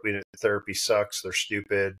 screw it. Therapy sucks. They're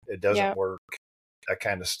stupid. It doesn't work, that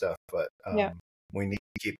kind of stuff. But we need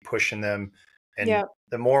to keep pushing them. And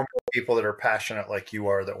the more and more people that are passionate like you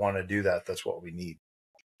are that want to do that, that's what we need.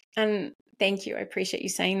 And thank you. I appreciate you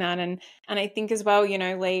saying that. And I think as well,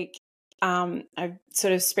 like, I've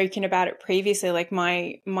sort of spoken about it previously, like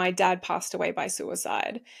my dad passed away by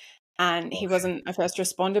suicide, and he wasn't a first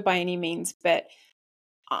responder by any means, but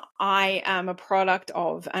I am a product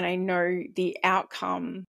of, and I know the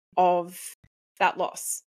outcome of that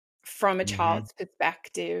loss from a child's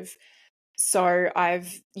perspective. So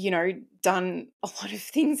I've, done a lot of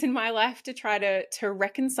things in my life to try to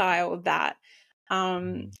reconcile that.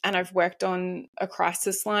 And I've worked on a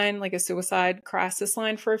crisis line, like a suicide crisis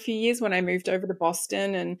line, for a few years when I moved over to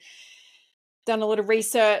Boston, and done a lot of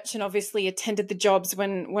research, and obviously attended the jobs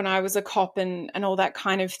when I was a cop and all that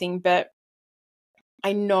kind of thing. But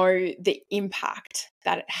I know the impact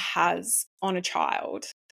that it has on a child.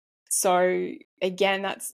 So again,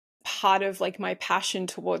 that's part of, like, my passion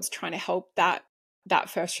towards trying to help that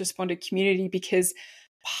first responder community, because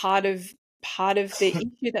part of the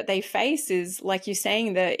issue that they face is, like you're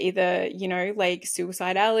saying, that either, like,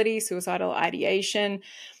 suicidal ideation.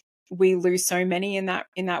 We lose so many in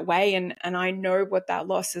that way. And I know what that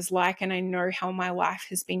loss is like, and I know how my life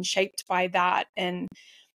has been shaped by that. And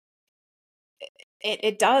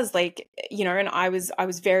it does, like, and I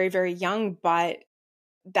was very, very young, but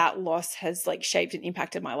that loss has, like, shaped and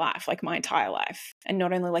impacted my life, like my entire life. And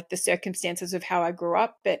not only, like, the circumstances of how I grew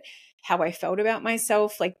up, but how I felt about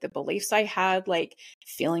myself, like the beliefs I had, like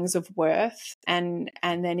feelings of worth. And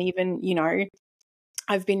then even,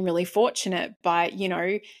 I've been really fortunate, but,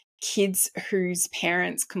 kids whose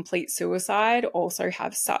parents complete suicide also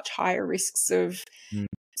have such higher risks of,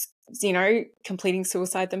 completing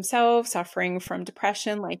suicide themselves, suffering from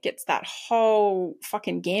depression. Like, it's that whole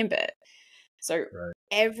fucking gambit. So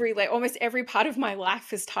almost every part of my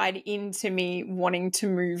life is tied into me wanting to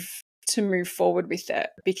move forward with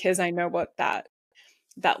it, because I know what that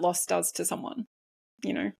that loss does to someone,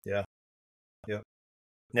 you know? Yeah. Yeah.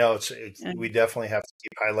 No, we definitely have to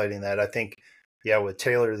keep highlighting that. I think, with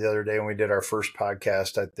Taylor the other day when we did our first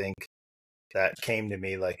podcast, I think that came to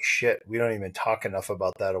me like, shit, we don't even talk enough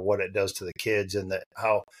about that, of what it does to the kids, and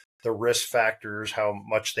how the risk factors, how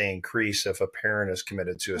much they increase if a parent is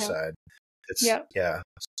committed suicide.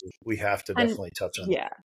 We have to definitely touch on that. Yeah.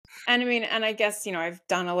 And I mean, and I guess, I've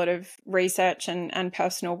done a lot of research and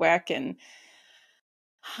personal work, and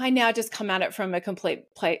I now just come at it from a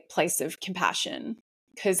complete place of compassion,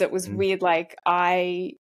 because it was weird. Like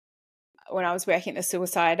when I was working at the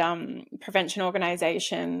suicide prevention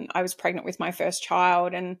organization, I was pregnant with my first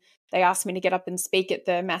child, and they asked me to get up and speak at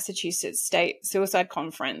the Massachusetts State Suicide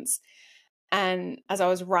Conference. And as I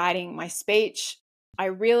was writing my speech, I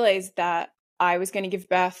realized that I was going to give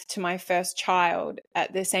birth to my first child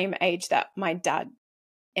at the same age that my dad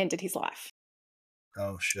ended his life.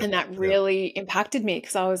 Oh, shit. And that really impacted me,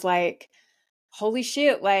 because I was like, holy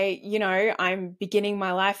shit, like, I'm beginning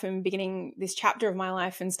my life and beginning this chapter of my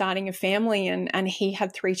life and starting a family. And he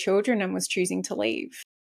had 3 children and was choosing to leave.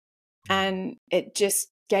 And it just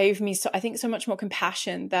gave me, I think, so much more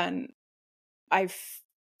compassion than I've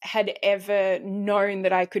had ever known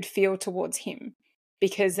that I could feel towards him,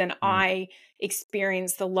 because then I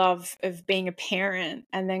experienced the love of being a parent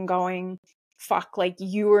and then going, fuck, like,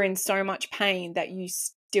 you were in so much pain that you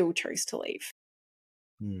still chose to leave,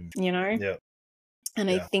 Yeah. And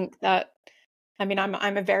I think that, I mean,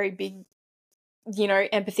 I'm a very big,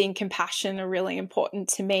 empathy and compassion are really important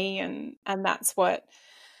to me. And that's what,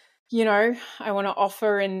 I want to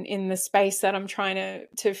offer in the space that I'm trying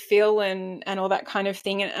to feel and all that kind of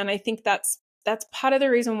thing. And I think that's part of the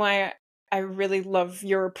reason why I really love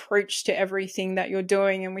your approach to everything that you're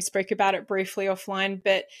doing. And we spoke about it briefly offline,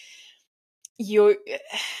 but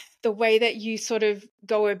the way that you sort of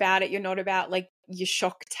go about it, you're not about like your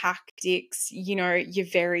shock tactics, you're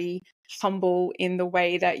very humble in the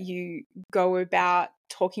way that you go about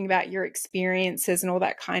talking about your experiences and all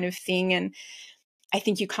that kind of thing. And I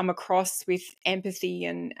think you come across with empathy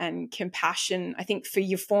and compassion, I think, for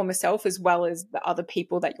your former self as well as the other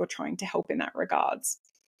people that you're trying to help in that regards.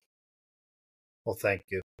 Well, thank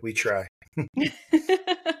you. We try.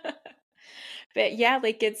 But yeah,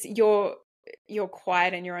 like, it's you're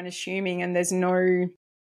quiet and you're unassuming, and there's no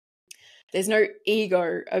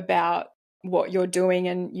ego about what you're doing,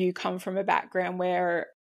 and you come from a background where,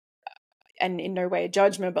 and in no way a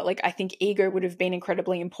judgment, but like, I think ego would have been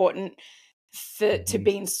incredibly important to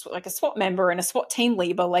being like a SWAT member and a SWAT team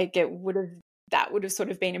leader. Like, that would have sort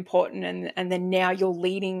of been important, and then now you're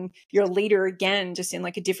a leader again, just in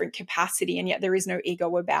like a different capacity, and yet there is no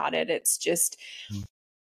ego about it. It's just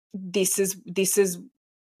this is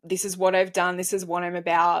what I've done, this is what I'm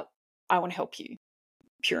about, I want to help you,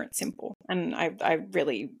 pure and simple. And I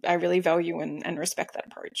really value and respect that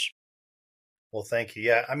approach. Well, thank you.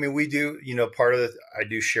 Yeah, I mean, we do, I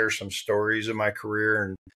do share some stories of my career,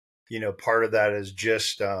 and part of that is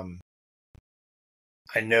just,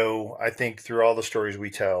 I think through all the stories we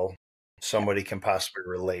tell, somebody can possibly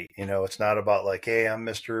relate. It's not about like, hey, I'm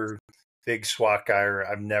Mr. Big SWAT guy, or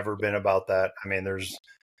I've never been about that. I mean, there's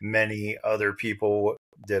many other people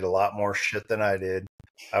did a lot more shit than I did.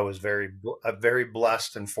 I was very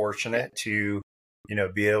blessed and fortunate to,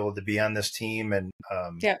 be able to be on this team. And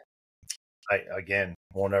I, again,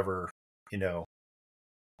 won't ever,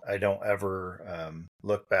 I don't ever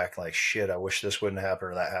look back like, shit, I wish this wouldn't happen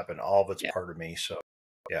or that happened. All of it's part of me. So,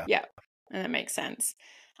 yeah. Yeah. And that makes sense.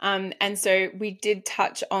 And so we did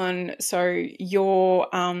touch on, your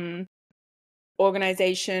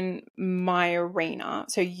organization, My Arena.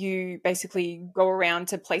 So you basically go around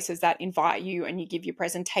to places that invite you and you give your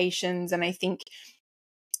presentations. And I think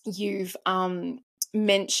you've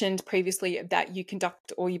mentioned previously that you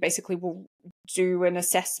conduct, or you basically will do an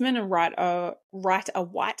assessment and write a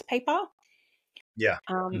white paper. Yeah.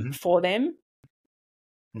 For them.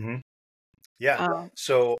 Yeah.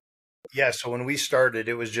 So when we started,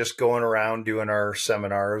 it was just going around doing our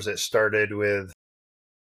seminars. It started with,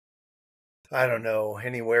 I don't know,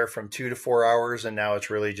 anywhere from 2 to 4 hours. And now it's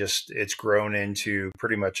really it's grown into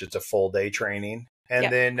pretty much, it's a full day training.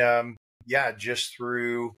 And then, just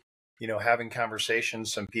through, having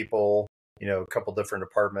conversations, some people, a couple different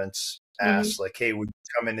departments asked like, hey, would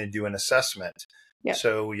you come in and do an assessment?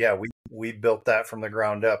 So we built that from the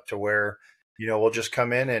ground up to where, we'll just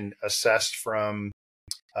come in and assess from,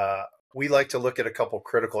 we like to look at a couple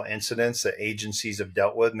critical incidents that agencies have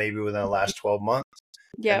dealt with maybe within the last 12 months.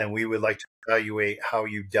 And then we would like to evaluate how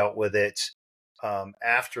you dealt with it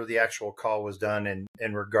after the actual call was done,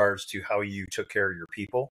 in regards to how you took care of your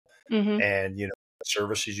people and, the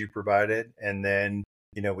services you provided. And then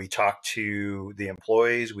we talk to the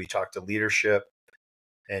employees, we talk to leadership,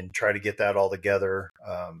 and try to get that all together.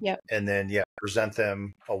 And then, present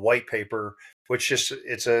them a white paper, which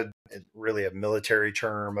it's really a military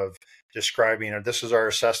term of describing, this is our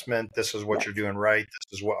assessment. This is what you're doing right.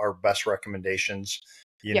 This is what our best recommendations,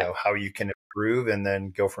 how you can improve, and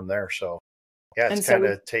then go from there. So it's kind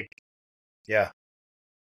of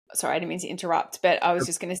sorry, I didn't mean to interrupt, but I was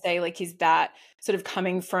just going to say, like, is that sort of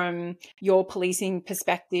coming from your policing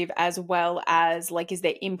perspective as well as, like, is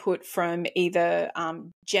there input from either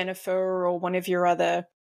Jennifer or one of your other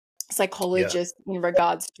psychologists in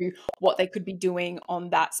regards to what they could be doing on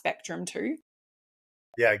that spectrum too?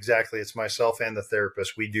 Yeah, exactly. It's myself and the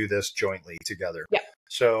therapist. We do this jointly together. Yeah.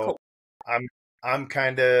 So cool. I'm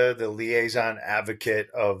kind of the liaison advocate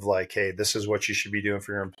of, like, hey, this is what you should be doing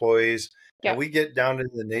for your employees. And we get down to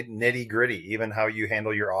the nitty gritty, even how you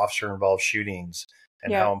handle your officer involved shootings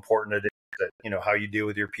and how important it is that, how you deal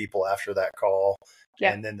with your people after that call.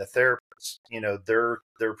 And then the therapist,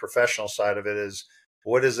 their professional side of it is,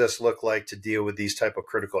 what does this look like to deal with these type of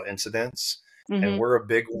critical incidents? And we're a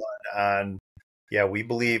big one on, we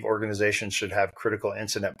believe organizations should have critical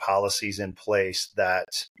incident policies in place that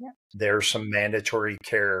there's some mandatory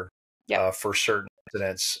care for certain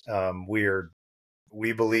incidents.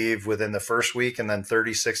 We believe within the first week, and then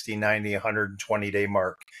 30, 60, 90, 120 day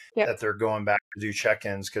mark that they're going back to do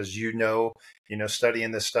check-ins. Cause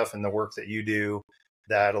studying this stuff and the work that you do,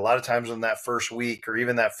 that a lot of times in that first week or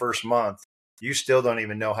even that first month, you still don't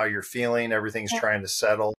even know how you're feeling. Everything's trying to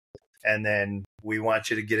settle. And then we want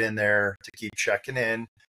you to get in there to keep checking in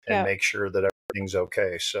and make sure that everything's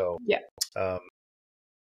okay. So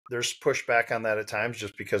there's pushback on that at times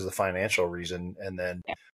just because of the financial reason. And then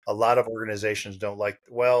a lot of organizations don't like,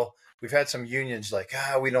 we've had some unions like,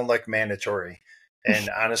 we don't like mandatory. And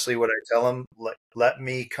honestly, what I tell them, let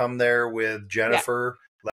me come there with Jennifer,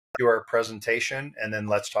 let's do our presentation, and then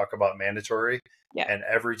let's talk about mandatory. And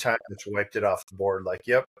every time it's wiped it off the board, like,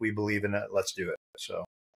 yep, we believe in it. Let's do it. So.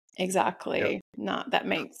 Exactly. No, that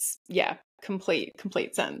makes,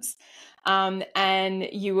 complete sense. And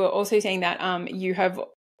you were also saying that you have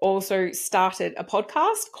also started a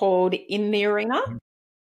podcast called In the Arena.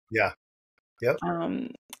 Yeah. Yep.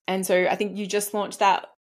 And so I think you just launched that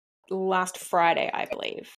last Friday, I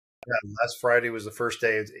believe. Yeah, last Friday was the first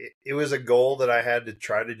day. It was a goal that I had to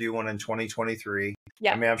try to do one in 2023.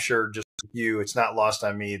 I mean, I'm sure just you, it's not lost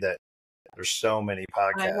on me that there's so many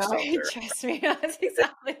podcasts out there. Trust me, that's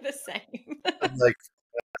exactly the same. Like,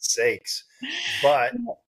 for sakes. But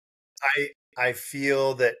I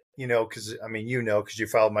feel that, because because you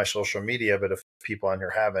followed my social media, but if people on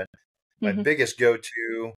here haven't, my biggest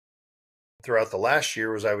go-to throughout the last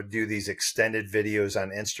year was I would do these extended videos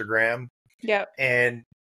on Instagram. And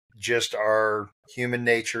just our human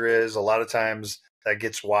nature is a lot of times that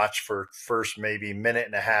gets watched for first maybe minute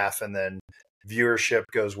and a half, and then viewership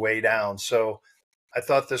goes way down. So I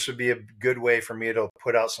thought this would be a good way for me to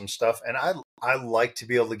put out some stuff. And I like to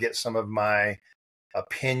be able to get some of my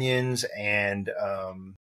opinions and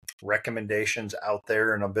recommendations out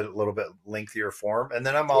there in a little bit lengthier form. And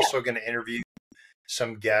then I'm also going to interview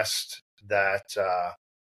some guests that,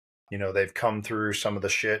 they've come through some of the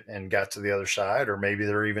shit and got to the other side, or maybe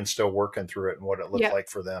they're even still working through it and what it looked like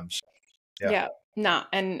for them. So,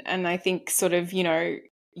 and I think sort of,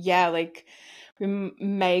 like we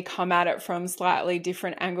may come at it from slightly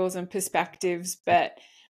different angles and perspectives, but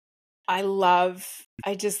I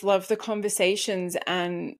just love the conversations,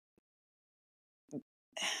 and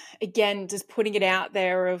again, just putting it out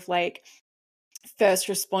there of like first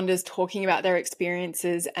responders talking about their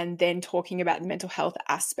experiences and then talking about the mental health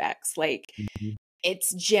aspects. Like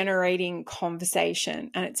it's generating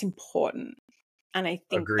conversation, and it's important. And I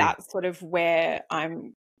think that's sort of where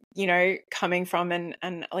I'm, coming from. And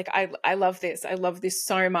like, I love this. I love this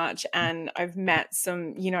so much. And I've met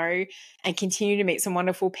some, and continue to meet some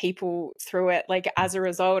wonderful people through it. Like as a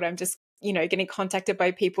result, I'm just, getting contacted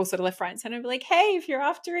by people sort of left, right, and center, and be like, hey, if you're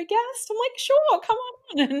after a guest, I'm like, sure, come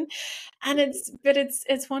on. And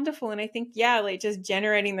it's wonderful. And I think, like just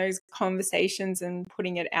generating those conversations and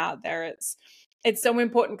putting it out there, it's so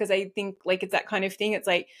important, because I think like it's that kind of thing. It's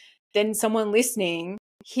like, then someone listening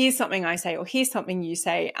hears something I say or hears something you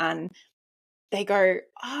say, and they go,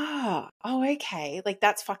 oh, okay, like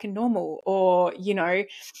that's fucking normal. Or,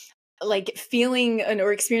 like feeling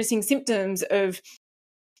or experiencing symptoms of,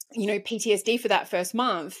 PTSD for that first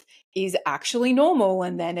month is actually normal.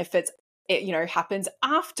 And then if it's it, happens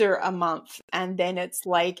after a month, and then it's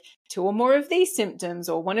like 2 or more of these symptoms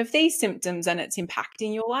or one of these symptoms, and it's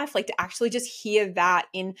impacting your life. Like, to actually just hear that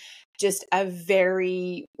in just a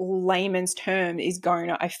very layman's term is going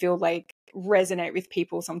to, I feel like, resonate with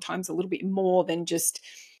people sometimes a little bit more than just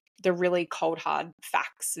the really cold hard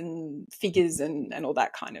facts and figures and all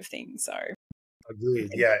that kind of thing. So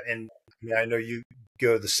agreed. Yeah. And I mean, I know you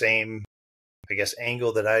go the same, I guess,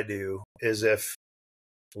 angle that I do, is if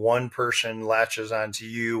one person latches onto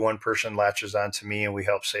you, one person latches onto me, and we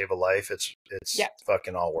help save a life, it's yeah,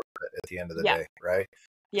 fucking all worth it at the end of the yeah, day. Right.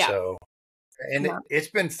 yeah, So, and no, it's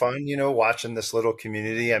been fun, watching this little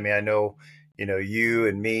community. I mean, I know, you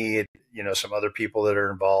and me, some other people that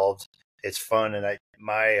are involved. It's fun. And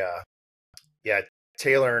yeah,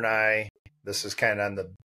 Taylor and I, this is kind of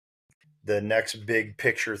on the next big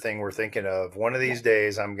picture thing we're thinking of. One of these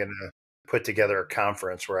days, I'm going to put together a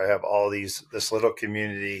conference where I have this little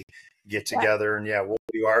community get together, and we'll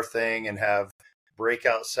do our thing and have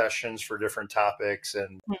breakout sessions for different topics.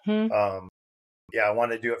 And, I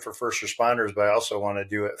want to do it for first responders, but I also want to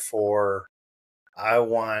do it I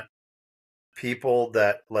want people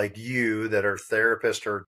that, like you, that are therapists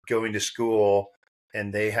or going to school,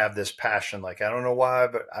 and they have this passion. Like, I don't know why,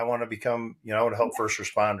 but I want to become, I want to help first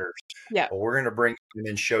responders. yeah, Well, we're going to bring in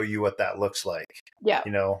and show you what that looks like. yeah.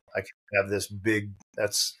 I can have this big,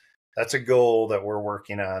 that's a goal that we're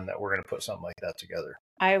working on, that we're going to put something like that together.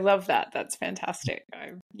 I love that. That's fantastic.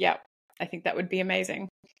 I think that would be amazing.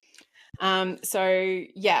 So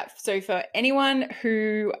for anyone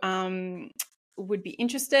who would be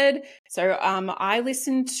interested, so I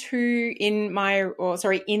listen to in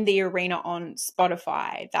the arena on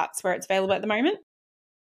Spotify. That's where it's available at the moment.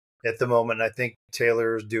 At the moment, I think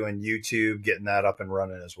Taylor's doing YouTube, getting that up and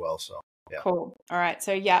running as well. So yeah. Cool. All right.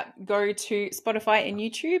 So go to Spotify and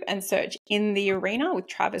YouTube and search In the Arena with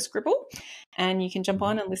Travis Gribble, and you can jump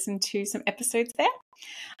on and listen to some episodes there.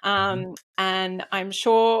 And I'm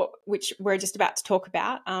sure, which we're just about to talk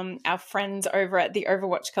about, our friends over at the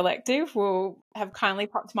Overwatch Collective will have kindly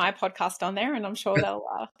popped my podcast on there, and I'm sure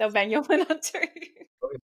they'll bang your one up too.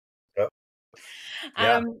 Yep.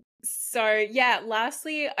 Yeah. So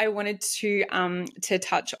lastly, I wanted to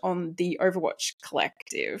touch on the Overwatch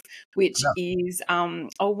Collective, which is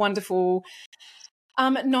a wonderful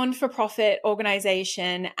non-for-profit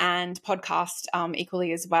organization and podcast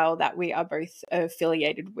equally as well that we are both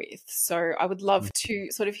affiliated with. So I would love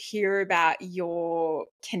to sort of hear about your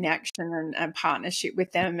connection and partnership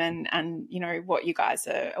with them, and what you guys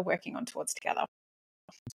are working on towards together.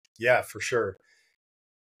 Yeah, for sure.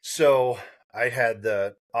 So I had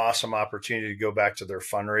the awesome opportunity to go back to their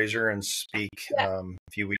fundraiser and speak a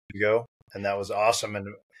few weeks ago, and that was awesome.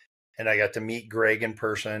 And I got to meet Greg in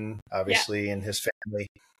person, obviously, and his family.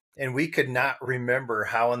 And we could not remember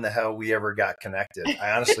how in the hell we ever got connected.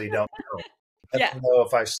 I honestly don't know. I don't know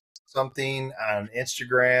if I saw something on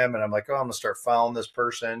Instagram and I'm like, oh, I'm going to start following this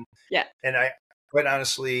person. Yeah. And I, quite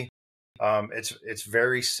honestly, it's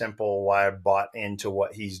very simple why I bought into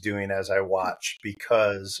what he's doing as I watch,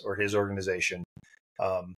 or his organization.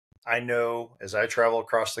 I know as I travel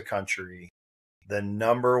across the country, the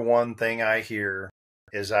number one thing I hear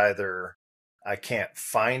is either I can't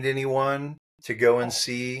find anyone to go and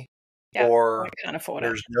see, or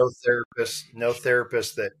there's no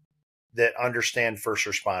therapists that understand first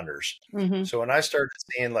responders. Mm-hmm. So when I started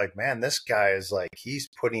seeing, like, man, this guy is like, he's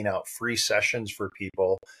putting out free sessions for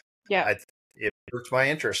people. It perked my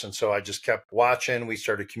interest. And so I just kept watching. We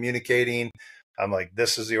started communicating. I'm like,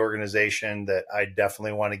 this is the organization that I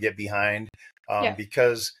definitely want to get behind,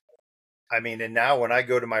 because I mean, and now when I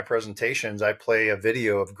go to my presentations, I play a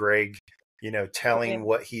video of Greg, telling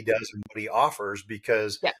what he does and what he offers,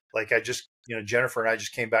 because like Jennifer and I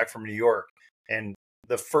just came back from New York, and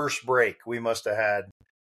the first break, we must have had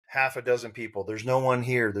half a dozen people. There's no one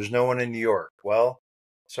here. There's no one in New York. Well,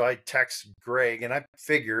 so I text Greg and I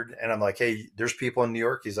figured, and I'm like, hey, there's people in New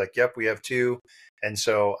York. He's like, yep, we have 2. And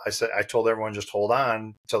so I told everyone, just hold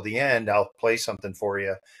on till the end. I'll play something for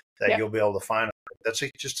you that you'll be able to find. That's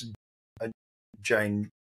just a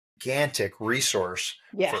gigantic resource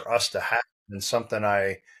for us to have, and something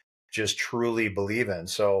I just truly believe in.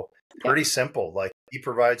 So pretty simple. Like, he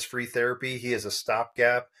provides free therapy. He is a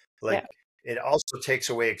stopgap. Like, it also takes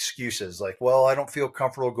away excuses. Like, well, I don't feel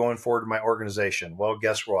comfortable going forward to my organization. Well,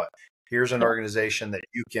 guess what? Here's an organization that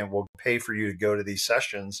will pay for you to go to these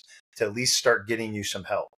sessions to at least start getting you some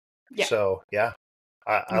help. So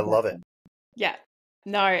I love it. Yeah.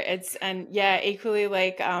 No, equally,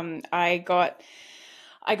 like, I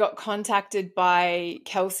got contacted by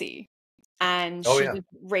Kelsey, And Oh she yeah. just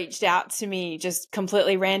reached out to me just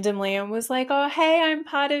completely randomly and was like, oh, hey, I'm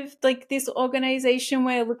part of like this organization.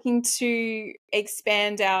 We're looking to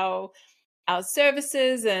expand our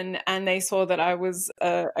services, and they saw that I was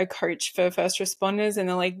a coach for first responders, and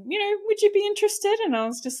they're like, would you be interested? And I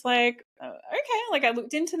was just like, okay. Like I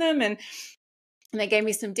looked into them, and they gave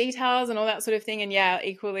me some details and all that sort of thing. And yeah,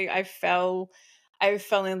 equally, I fell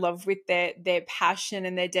in love with their passion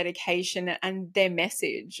and their dedication and their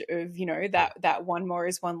message of, that one more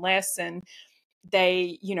is one less. And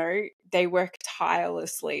they work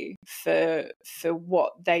tirelessly for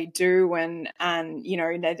what they do. And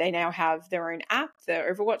they now have their own app, the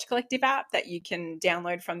Overwatch Collective app, that you can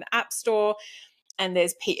download from the App Store. And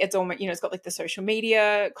it's almost, it's got like the social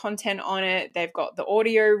media content on it. They've got the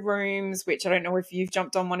audio rooms, which I don't know if you've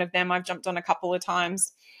jumped on one of them. I've jumped on a couple of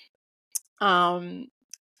times. And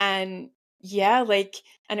yeah, like,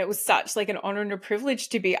 and it was such like an honor and a privilege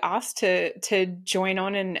to be asked to join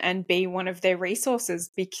on and be one of their resources,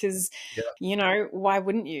 because, Yeah. why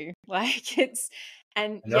wouldn't you? Like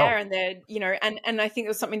No. and they're, and I think it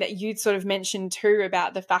was something that you'd sort of mentioned too,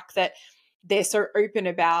 about the fact that they're so open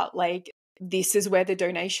about, like, this is where the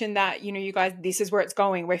donation that, you guys, this is where it's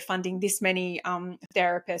going. We're funding this many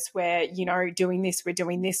therapists. We're, doing this, we're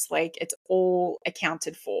doing this. Like, it's all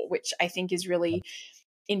accounted for, which I think is really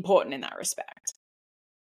important in that respect.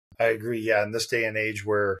 I agree. Yeah. In this day and age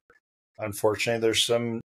where unfortunately there's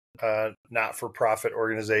some not-for-profit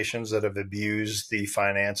organizations that have abused the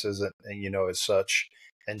finances and as such.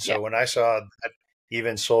 And so when I saw that,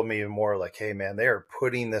 even sold me even more like, hey man, they are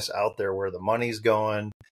putting this out there where the money's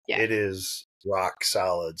going. Yeah. It is rock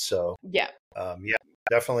solid. So Yeah.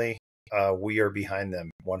 definitely we are behind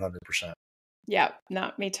them 100%. Yeah.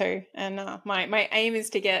 No, me too. And my aim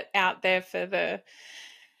is to get out there for their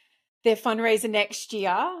fundraiser next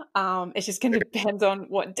year. It's just going to depend on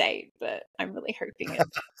what date, but I'm really hoping it.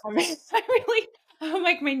 I'm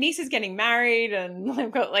like, my niece is getting married, and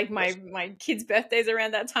I've got like my kids' birthdays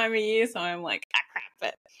around that time of year, so I'm like, crap.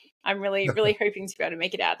 But I'm really, really hoping to be able to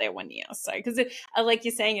make it out there one year. So, because like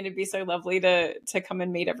you're saying, it'd be so lovely to come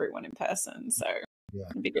and meet everyone in person. So Yeah,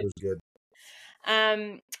 it'd be it good. was good.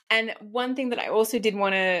 And one thing that I also did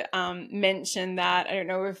want to mention, that I don't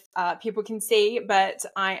know if people can see, but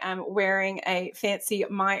I am wearing a fancy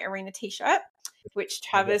My Arena t-shirt, which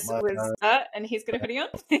I got Travis my was, and he's got a hoodie on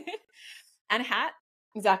and a hat.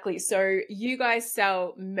 Exactly. So you guys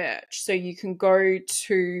sell merch. So you can go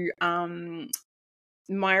to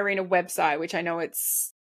My Arena website, which I know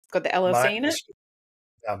it's got the LLC in it.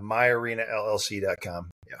 myarenallc.com.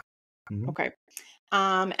 Yeah. Mm-hmm. Okay.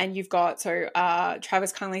 And you've got,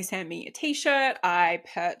 Travis kindly sent me a t-shirt. I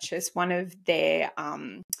purchased one of their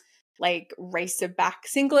like racer back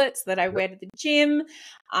singlets that I wear to the gym.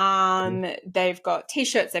 They've got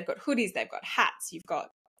t-shirts, they've got hoodies, they've got hats, you've got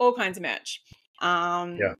all kinds of merch.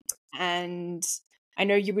 And I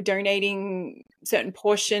know you were donating a certain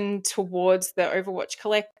portion towards the Overwatch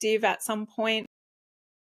Collective at some point.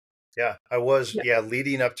 Yeah, I was. Yeah,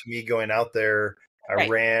 leading up to me going out there, I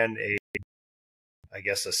ran a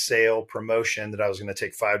sale promotion that I was going to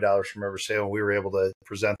take $5 from every sale, and we were able to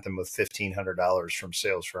present them with $1,500 from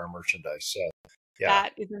sales for our merchandise. So, yeah,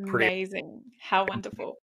 that is amazing. How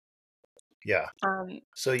wonderful. Yeah.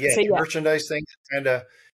 So the merchandise thing, kind of,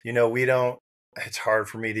 we don't. It's hard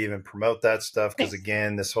for me to even promote that stuff because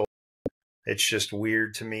again, it's just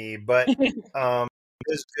weird to me. But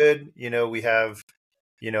it's good. We have,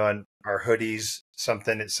 on our hoodies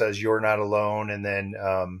something that says "You're not alone," and then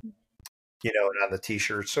and on the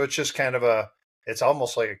t-shirt. So it's just kind of it's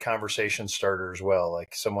almost like a conversation starter as well.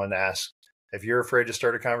 Like someone asks, if you're afraid to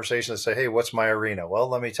start a conversation, and say, hey, what's My Arena? Well,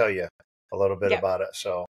 let me tell you a little bit about it.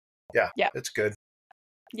 So yeah, it's good.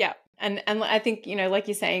 Yeah. And I think, like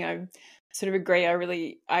you're saying, I sort of agree. I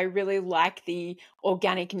really like the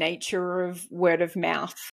organic nature of word of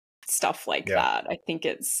mouth stuff like that. I think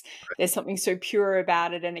there's something so pure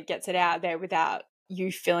about it, and it gets it out there without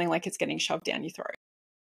you feeling like it's getting shoved down your throat.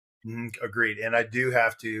 Agreed. And I do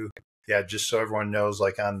have to, just so everyone knows,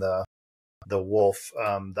 like on the wolf,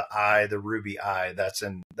 the ruby eye, that's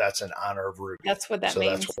in honor of Ruby. That's what that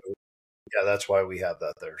means. That's why we have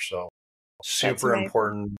that there. So super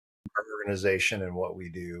important our organization and what we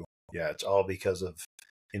do. Yeah, it's all because of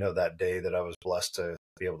that day that I was blessed to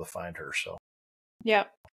be able to find her. So yeah.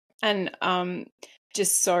 And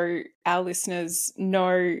just so our listeners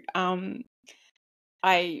know,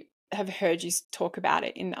 I have heard you talk about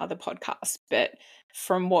it in other podcasts, but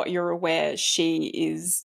from what you're aware, she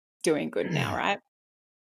is doing good now, right?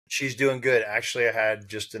 She's doing good. Actually, I had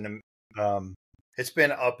just it's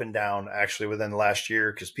been up and down actually within the last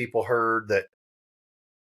year, because people heard that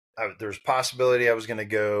there's a possibility I was going to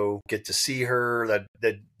go get to see her.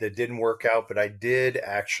 That didn't work out, but I did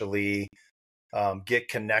actually get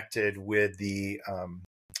connected with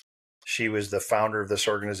she was the founder of this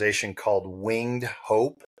organization called Winged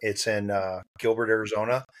Hope. It's in Gilbert,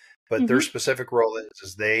 Arizona. But their specific role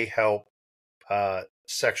is they help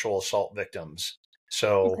sexual assault victims.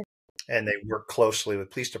 So, Okay. and they work closely with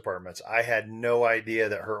police departments. I had no idea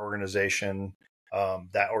that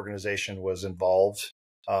that organization was involved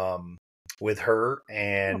with her.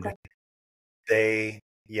 And Okay.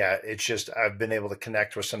 it's just, I've been able to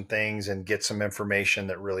connect with some things and get some information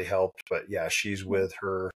that really helped. But yeah, she's with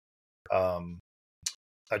her um,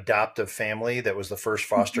 adoptive family. That was the first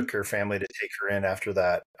foster care family to take her in after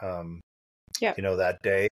that, Yeah. that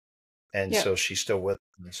day. And Yeah. so she's still with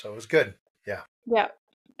them. So it was good. Yeah. Yeah.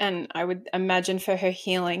 And I would imagine for her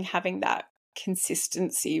healing, having that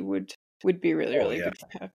consistency would be really, really Yeah. good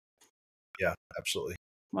for her. Yeah, absolutely.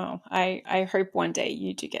 Well, I hope one day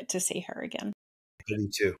you do get to see her again. I do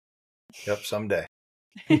too. Yep, someday.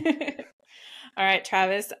 All right,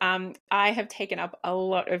 Travis. I have taken up a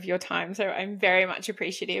lot of your time, so I'm very much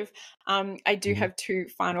appreciative. I do have 2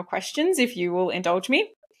 final questions, if you will indulge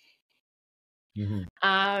me.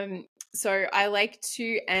 So I like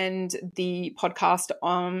to end the podcast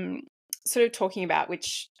on sort of talking about,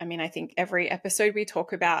 which, I mean, I think every episode we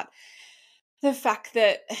talk about the fact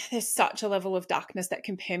that there's such a level of darkness that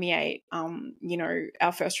can permeate,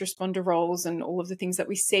 our first responder roles and all of the things that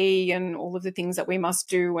we see and all of the things that we must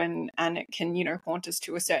do. And it can, haunt us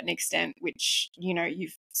to a certain extent, which,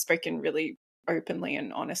 you've spoken really openly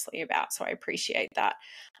and honestly about. So I appreciate that.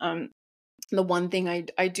 The one thing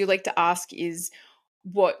I do like to ask is,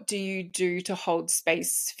 what do you do to hold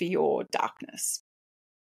space for your darkness?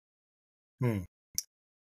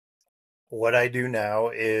 What I do now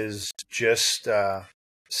is just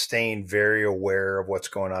staying very aware of what's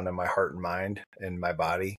going on in my heart and mind and my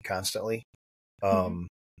body constantly. I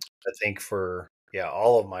think for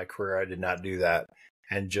all of my career, I did not do that.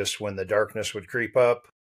 And just when the darkness would creep up,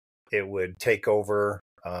 it would take over.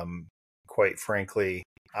 Quite frankly,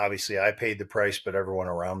 obviously I paid the price, but everyone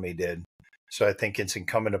around me did. So I think it's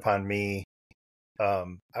incumbent upon me. I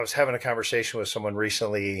was having a conversation with someone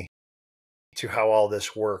recently to how all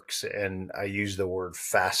this works, and I use the word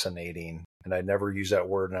fascinating, and I never use that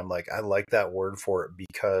word. And I'm like, I like that word for it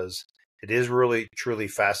because it is really, truly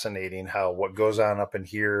fascinating how what goes on up in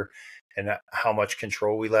here and how much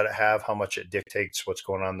control we let it have, how much it dictates what's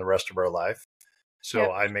going on in the rest of our life.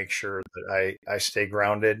 So I make sure that I stay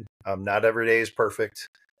grounded. Not every day is perfect.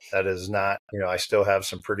 That is not, I still have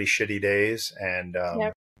some pretty shitty days. And,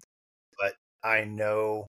 but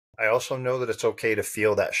I also know that it's okay to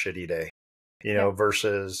feel that shitty day,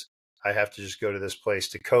 versus I have to just go to this place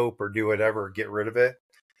to cope or do whatever, get rid of it.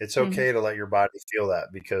 It's okay to let your body feel that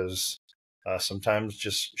because sometimes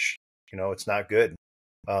just, it's not good.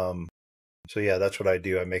 So yeah, that's what I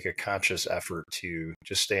do. I make a conscious effort to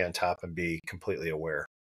just stay on top and be completely aware.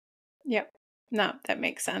 Yep. No, that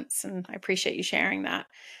makes sense. And I appreciate you sharing that.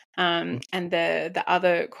 And the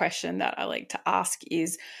other question that I like to ask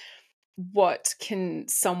is, what can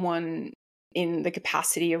someone in the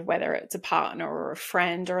capacity of whether it's a partner or a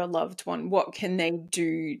friend or a loved one, what can they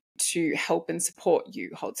do to help and support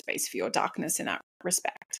you hold space for your darkness in that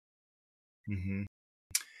respect?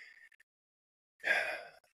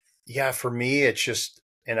 Yeah, for me, it's just,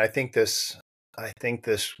 and I think this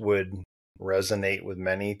would resonate with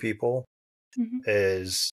many people,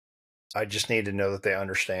 is I just need to know that they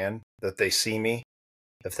understand, that they see me,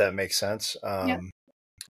 if that makes sense.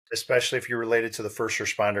 Especially if you're related to the first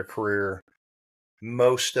responder career,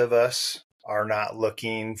 most of us are not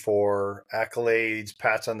looking for accolades,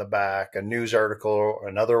 pats on the back, a news article,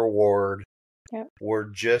 another award. We're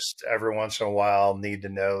just every once in a while need to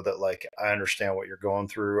know that, like, I understand what you're going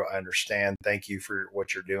through. I understand. Thank you for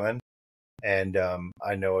what you're doing. And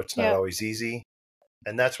I know it's not always easy.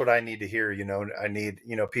 And that's what I need to hear. I need,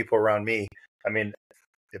 people around me. I mean,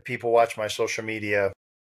 if people watch my social media,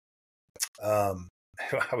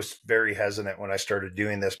 I was very hesitant when I started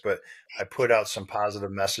doing this, but I put out some positive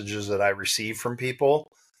messages that I received from people.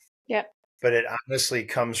 But it honestly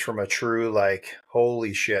comes from a true, like,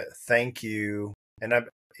 holy shit, thank you. And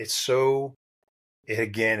it's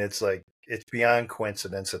like, it's beyond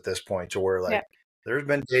coincidence at this point to where, like, there's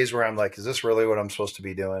been days where I'm like, is this really what I'm supposed to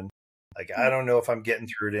be doing? Like, I don't know if I'm getting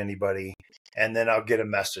through to anybody. And then I'll get a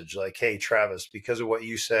message like, hey, Travis, because of what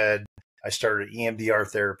you said, I started EMDR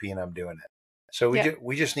therapy and I'm doing it. So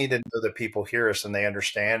we just need to know that people hear us and they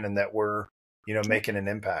understand and that we're, making an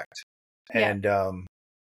impact. And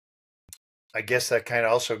I guess that kind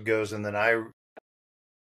of also goes, and then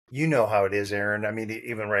you know how it is, Aaron. I mean,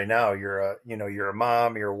 even right now, you're a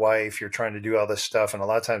mom, you're a wife, you're trying to do all this stuff. And a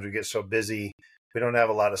lot of times we get so busy, we don't have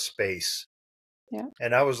a lot of space. Yeah.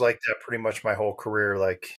 And I was like that pretty much my whole career.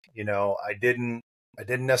 Like, I didn't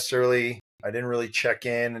really check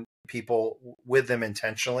in people with them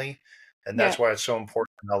intentionally. And Yeah. that's why it's so important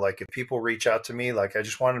now. Like if people reach out to me, like I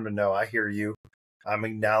just want them to know I hear you. I'm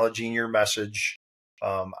acknowledging your message.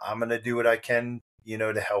 I'm going to do what I can,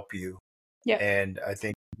 to help you. Yeah. And I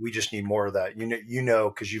think we just need more of that.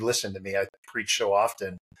 Because you listen to me, I preach so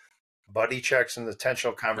often. Buddy checks and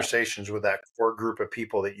intentional conversations with that core group of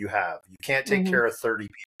people that you have. You can't take care of 30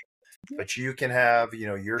 people, but you can have,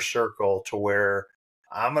 your circle to where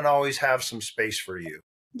I'm going to always have some space for you.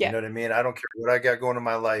 Yeah. You know what I mean? I don't care what I got going in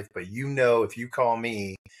my life, but if you call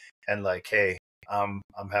me and like, hey, I'm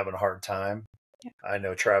having a hard time. Yeah. I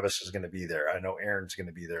know Travis is going to be there. I know Aaron's going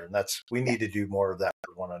to be there. And we need to do more of that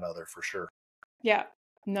for one another for sure. Yeah.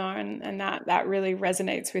 No, and that really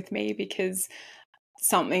resonates with me, because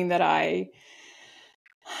something that I'm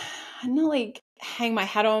not like hang my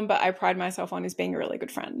hat on, but I pride myself on is being a really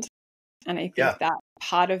good friend. And I think that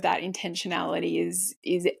part of that intentionality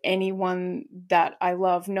is anyone that I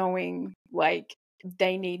love knowing like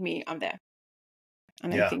they need me, I'm there.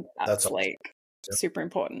 And I think that's awesome. Like super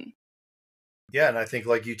important. Yeah. And I think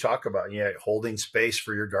like you talk about, holding space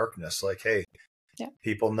for your darkness. Like, hey,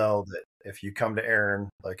 people know that if you come to Aaron,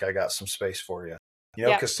 like I got some space for you,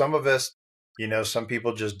 because some of us, some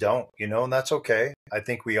people just don't, and that's okay. I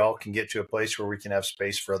think we all can get to a place where we can have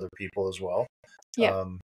space for other people as well. Yeah.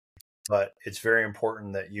 But it's very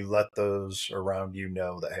important that you let those around you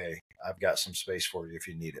know that, hey, I've got some space for you if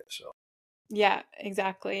you need it. So. Yeah,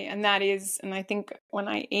 exactly. And I think when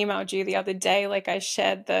I emailed you the other day, like I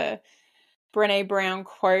shared the Brené Brown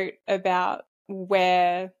quote about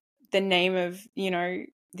where the name of,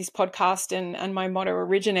 this podcast and my motto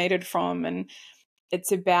originated from. And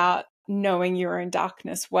it's about knowing your own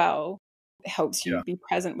darkness well. It helps you be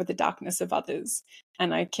present with the darkness of others.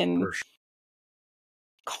 And I can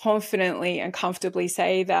confidently and comfortably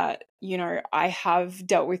say that, I have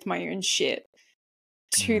dealt with my own shit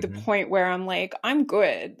to the point where I'm like, I'm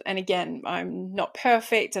good. And again, I'm not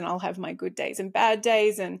perfect and I'll have my good days and bad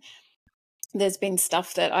days. And there's been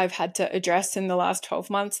stuff that I've had to address in the last 12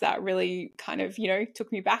 months that really kind of,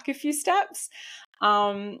 took me back a few steps.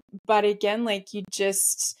 But again, like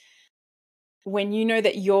when you know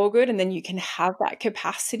that you're good and then you can have that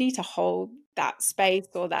capacity to hold that space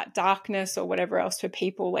or that darkness or whatever else for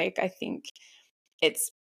people, like I think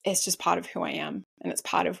it's just part of who I am, and it's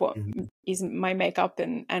part of what is my makeup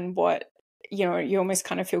and what, you almost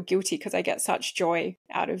kind of feel guilty because I get such joy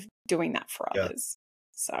out of doing that for others.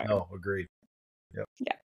 So no, agreed. Yep.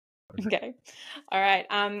 Yeah. Okay. All right.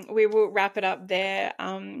 We will wrap it up there.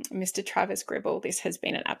 Mr. Travis Gribble, this has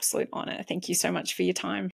been an absolute honor. Thank you so much for your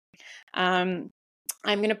time. I'm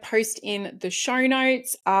going to post in the show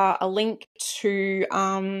notes a link to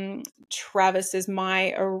Travis's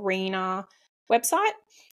My Arena website.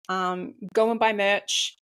 Go and buy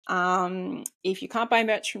merch. If you can't buy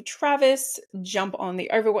merch from Travis, jump on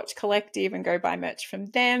the Overwatch Collective and go buy merch from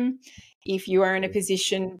them. If you are in a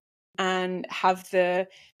position and have the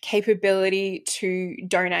capability to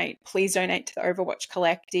donate, please donate to the Overwatch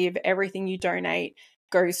Collective. Everything you donate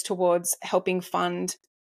goes towards helping fund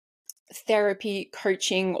therapy,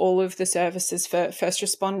 coaching, all of the services for first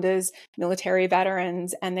responders, military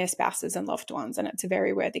veterans, and their spouses and loved ones. And it's a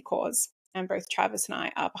very worthy cause. And both Travis and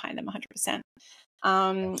I are behind them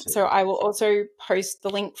 100%. So I will also post the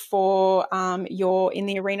link for your In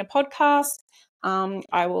the Arena podcast.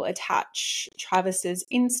 I will attach Travis's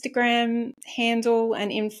Instagram handle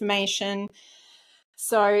and information.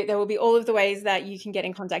 So there will be all of the ways that you can get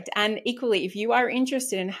in contact. And equally, if you are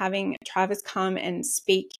interested in having Travis come and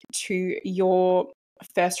speak to your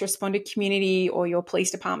first responder community or your police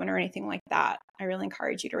department or anything like that, I really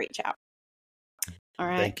encourage you to reach out. All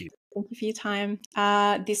right. Thank you. Thank you for your time.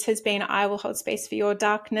 This has been I Will Hold Space for Your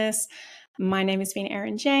Darkness. My name has been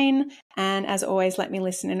Erin Jane. And as always, let me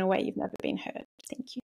listen in a way you've never been heard. Thank you.